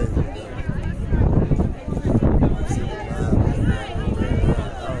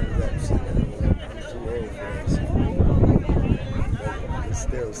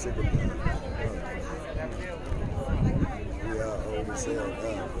 Still sick of that. We are old as hell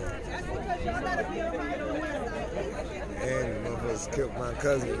now. And motherfuckers killed my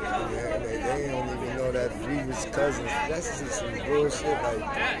cousin. They don't even know that we was cousins. That's just some bullshit.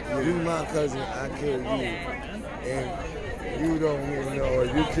 Like, you my cousin, I killed you. And you don't even know, or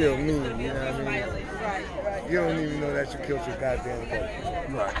you killed me, you know what I mean? You don't even know that you killed your goddamn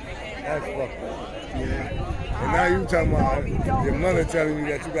cousin. Right. That's fucked up. Yeah. And now you talking about your mother telling you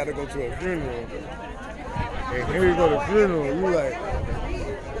that you got to go to a funeral. And here you go to the funeral, you like,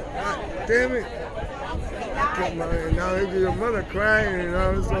 God damn it. And now your mother crying and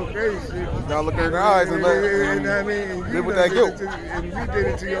all this so crazy shit. You gotta look in her eyes and live with that guilt. And you did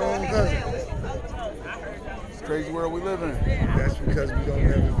it to your own cousin. It's a crazy world we live in. That's because we don't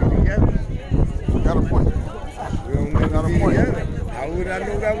ever be together. Got a point. We don't never be together. How would I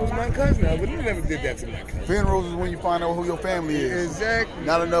know that was my cousin? I would have never did that to my cousin. Funerals is when you find out who your family is. Exactly.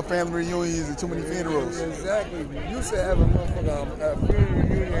 Not enough family reunions and too many funerals. Exactly. We used to have a motherfucker funeral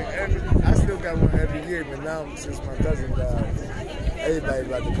reunion I still got one every year, but now since my cousin died, everybody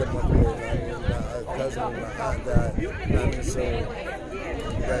about to come up here. My cousin and my aunt died. I mean, so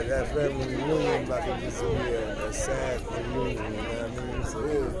that family reunion about to just be a sad reunion. You know what I mean? So,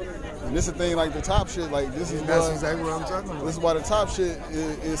 and this is the thing, like the top shit, like this is that's exactly what I'm talking about. This is why the top shit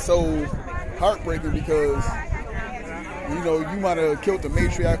is so heartbreaking, because you know you might have killed the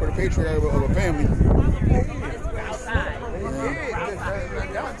matriarch or the patriarch of a family.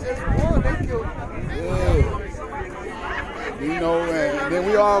 You know, and then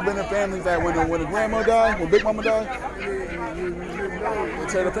we all been in families that when the grandma died, when Big Mama died, they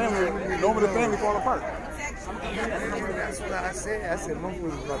tear the family. Normally the family fall apart. That's what I said. I said,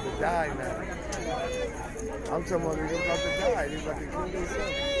 motherfuckers about to die now. I'm talking about they're about to die. They're about to kill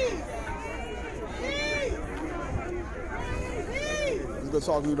themselves. It's good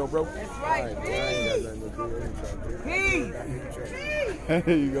talking to you though, bro. That's right. I ain't got nothing to do. Peace.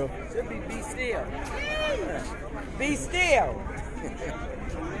 There you go. Should be still. Be still.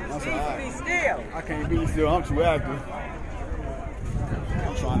 That's all right. Be still. I can't be still. I'm too active.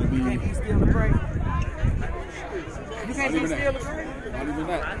 I'm trying to be. You can't be still to pray. You can't be still to pray. Not even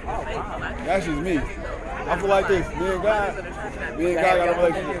that. That's just me. I feel like this. Me and God got a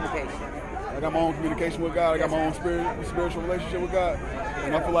relationship. I got my own communication with God. I got my own spiritual relationship with God.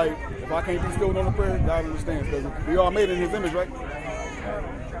 And I feel like if I can't be still on the prayer, God understands. Because we all made in His image, right?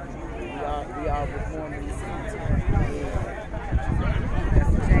 We all was born in the seeds. That's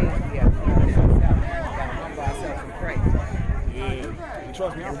the change we have to do. We gotta humble ourselves and pray. Yeah. And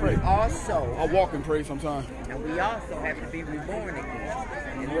trust me, I pray. Also, I walk and pray sometimes. And we also have to be reborn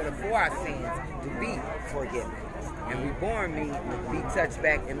again in order for our sins to be forgiven. And reborn means be touched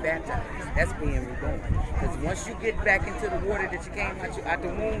back and baptized. That's being reborn. Because once you get back into the water that you came out the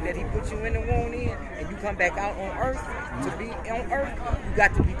womb, that He put you in the womb in, and you come back out on earth, to be on earth, you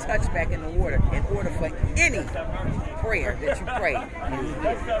got to be touched back in the water in order for any prayer that you pray.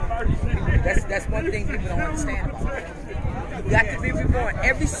 That's one thing people don't understand about it. You got to be reborn.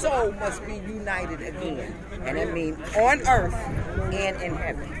 Every soul must be united again. And that means on earth and in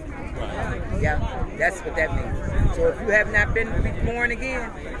heaven. Yeah, that's what that means. So if you have not been born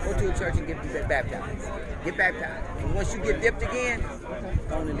again, go to a church and get baptized. Get baptized. And once you get dipped again,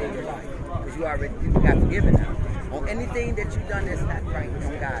 go on and live your life. Because you got forgiven now. On anything that you've done that's not right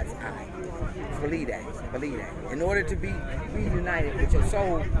in God's eye. Believe that. Believe that. In order to be reunited with your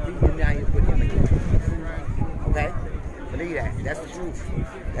soul, be united with Him again. Okay? Believe that. That's the truth.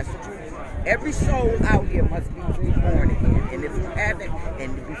 That's the truth. Every soul out here must be reborn again. And if you haven't,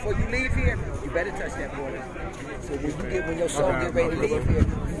 and before you leave here, you better touch that water. So when your soul get ready to leave here,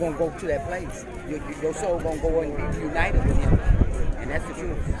 you're going to go to that place. Your soul going to go and be reunited with Him. And that's the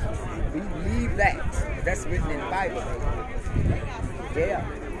truth. Believe that. That's written in the Bible. Yeah.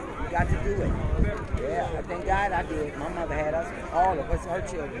 You got to do it. Yeah. I thank God I did. My mother had us, all of us, her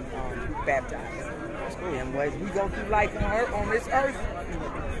children, baptized. And as we go through life on this earth,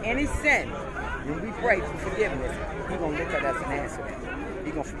 any sin, when we pray for forgiveness, He's going to look at us and answer that.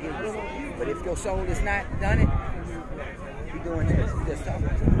 He's going to forgive us. But if your soul has not done it, you're doing this. You just talking.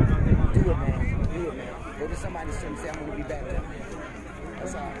 Do it, man. Do it, man. Go to somebody's church and say, I'm going to be baptized.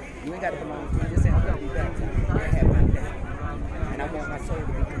 That's all. You ain't got to belong to me. Just say, I'm going to be baptized. I have my day. And I want my soul to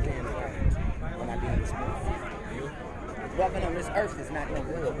be condemned when I leave this world. Walking on this earth is not no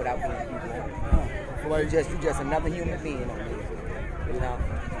good without being reborn. Like, you're just another human being on here, you know.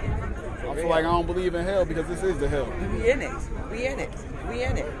 I feel like I don't believe in hell because this is the hell. We in it. We in it. We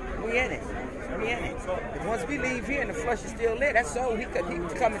in it. We in it. We in it. And once we leave here and the flesh is still there, that soul, he could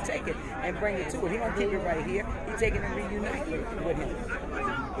come and take it and bring it to it. He don't keep it right here. He take it and reunite with him.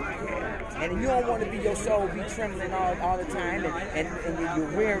 Yeah. And you don't want to be your soul be trembling all the time and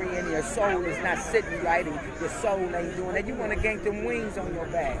you're weary and your soul is not sitting right and your soul ain't doing that. You want to gain them wings on your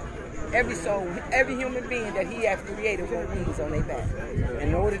back. Every soul, every human being that he has created with wings on their back. And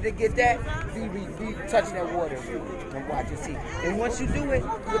in order to get that, be touching that water and watch and see. And once you do it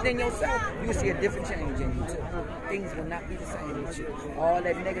within yourself, you'll see a different change in you too. Things will not be the same with you. All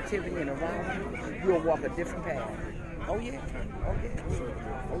that negativity and around you, you'll walk a different path. Oh yeah, oh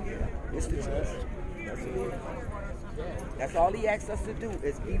yeah, oh yeah. It's the truth. That's it. That's all he asks us to do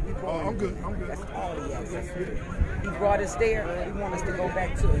is be reborn. I'm good. That's all he asks us to do. He brought us there. He wants us to go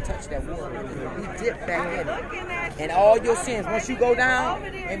back to and touch that water. He dipped back in it. And all your sins, once you go down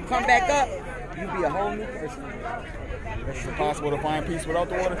and come back up, you'll be a whole new person. Is it possible to find peace without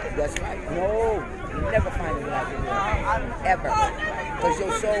the water? That's right. No, you never find it without the water. Ever. Because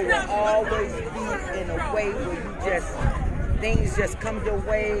your soul will always be in a way where you just... things just come your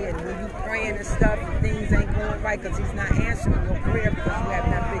way, and when you praying and stuff, and things ain't going right because he's not answering your prayer because you have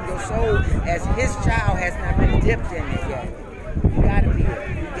not been, your soul as his child has not been dipped in it yet. You gotta be here.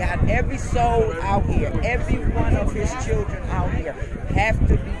 You got every soul out here, every one of his children out here have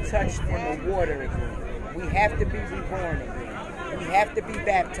to be touched in the water again. We have to be reborn again. We have to be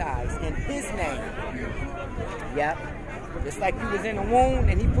baptized in his name. Yep. Just like you was in a womb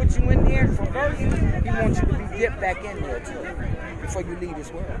and he put you in there for birth, he wants you to be dipped back in there too before you leave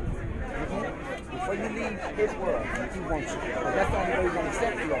this world. Before you leave his world, he wants you. But that's the only way he's going to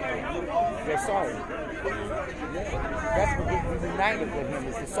accept you up there. Your soul. Yeah. That's what gets you united with him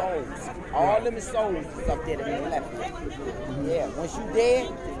is the souls. All them is souls is up there that he left you. Yeah, once you dead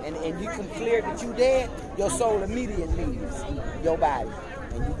and you can clear that you dead, your soul immediately leaves your body.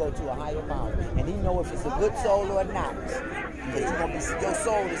 And you go to a higher power. And he know if it's a good soul or not. Because your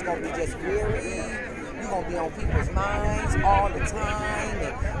soul is going to be just weary. You're going to be on people's minds all the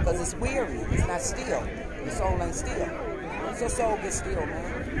time. Because it's weary. It's not still. Your soul ain't still. Once your soul gets still,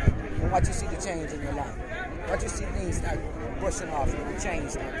 man. And watch you see the change in your life. Watch you see things start brushing off and the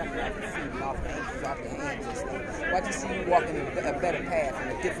change start coming off the feet and off the ankles, off the hands and stuff. Watch you see you walking a better path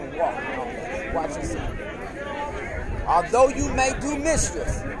and a different walk. Watch you see. Although you may do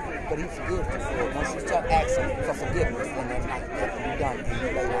mischief, but he forgives you for it. Once you start asking for forgiveness in that night, after you're done, and you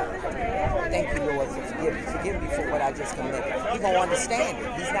lay down. Thank you, Lord, for forgiving. Forgive me for what I just committed. He's going to understand it.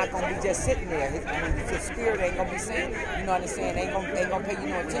 He's not going to be just sitting there. His spirit ain't going to be saying, you know what I'm saying, ain't going to pay you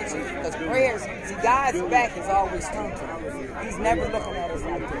no attention. Because prayers, see, God's back is always turned to him. He's never looking at us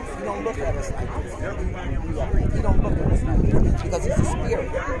like this. He don't look at us like this. He don't look at us like this. Because he's a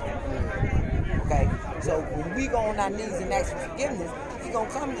spirit. Okay? So when we go on our knees and ask for forgiveness, he's gonna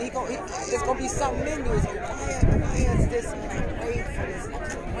come. It's gonna be something in you. It's like, why is this? And I prayed for this. And I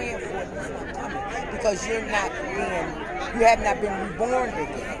keep praying for it. And it's not coming because you have not been reborn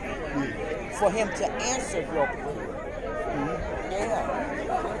again for him to answer your prayer. Yeah,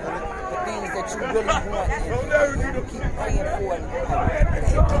 the things that you really want, and you keep praying for it.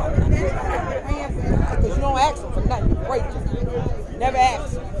 Because you don't ask him for nothing. You pray to him. You never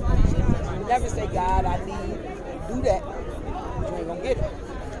ask him. Never say, God, I need, do that. You ain't gonna get it.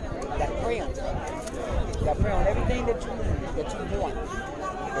 You gotta pray on it. You gotta pray on everything that you need, that you want,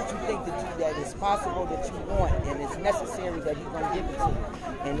 that you think that is possible that you want, and it's necessary that he's gonna give it to you.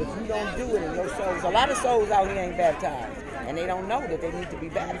 And if you don't do it in your souls, a lot of souls out here ain't baptized, and they don't know that they need to be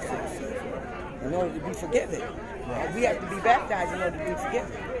baptized in order to be forgiven. And we have to be baptized in order to be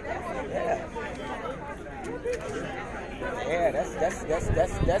forgiven. Yeah. Yeah, that's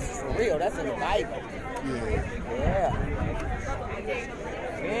for real. That's in the Bible. Yeah.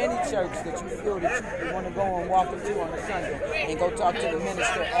 Any church that you feel that you want to go and walk into on a Sunday and go talk to the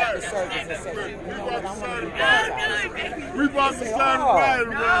minister after service and say, you know what, I want to be baptized. We bought the sign of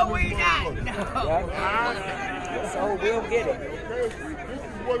no, we not. So we'll get it. This is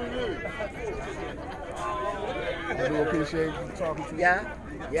what it is. I do appreciate you talking to you.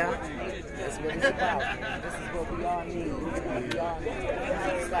 Yeah. That's what it's about. This is what we all need. We all need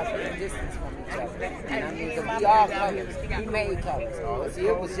to stop putting distance from each other. And I mean, because we all colors. We made colors. But see,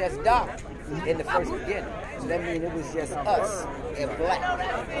 it was just dark in the first beginning. So that means it was just us and black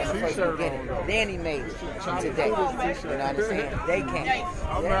in the first beginning. Then he made it today. You know what I'm saying? They came.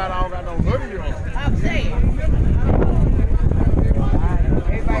 I'm mad I don't got no hoodie on. I'm saying.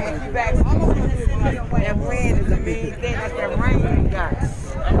 Everybody hit you back. That wind is a big thing. That's that rain we got.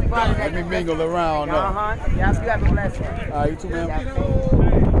 Let me mingle around. Yeah, you have a blessing. You too, man.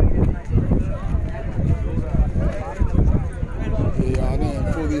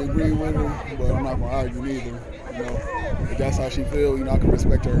 agree with her, but I'm not gonna argue neither. You know, if that's how she feels, you know, I can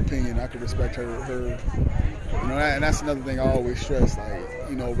respect her opinion. I can respect her. You know, and that's another thing I always stress. Like,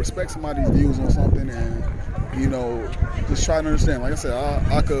 you know, respect somebody's views on something, and you know, just try to understand. Like I said,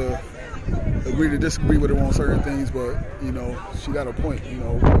 I could agree to disagree with her on certain things, but you know, she got a point. You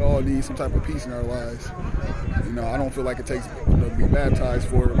know, we all need some type of peace in our lives. You know, I don't feel like it takes, you know, to be baptized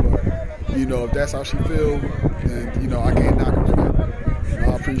for it, but you know, if that's how she feels, then you know, I can't knock her for that. You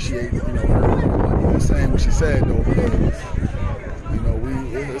know, I appreciate, you know, her saying what she said though, because you know,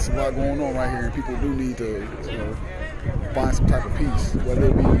 it's a lot going on right here, and people do need to, you know, find some type of peace, whether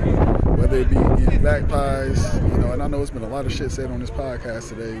it be getting baptized, you know. And I know it's been a lot of shit said on this podcast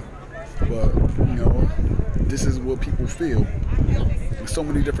today, but you know, this is what people feel. There's so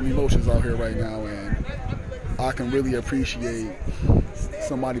many different emotions out here right now, and I can really appreciate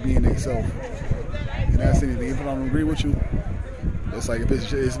somebody being themselves. And that's anything. If I don't agree with you, it's like if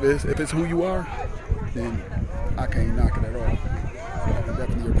it's who you are, then I can't knock it at all. I can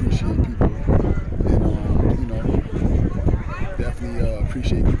definitely appreciate people, and you know, definitely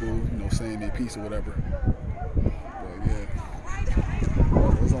appreciate people, you know, saying their piece or whatever. But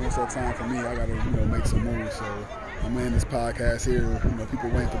yeah, it's almost that time for me. I gotta, you know, make some moves. So I'm gonna end this podcast here. You know, people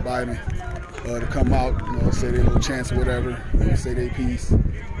waiting for Biden to come out, you know, say their little chants or whatever, you know, say their piece.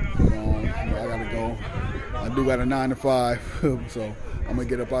 You know, I gotta go. I do got a 9 to 5, so I'm gonna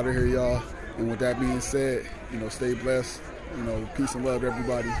get up out of here, y'all. And with that being said, you know, stay blessed. You know, peace and love,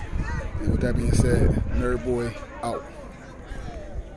 everybody. And with that being said, Nerd Boy out.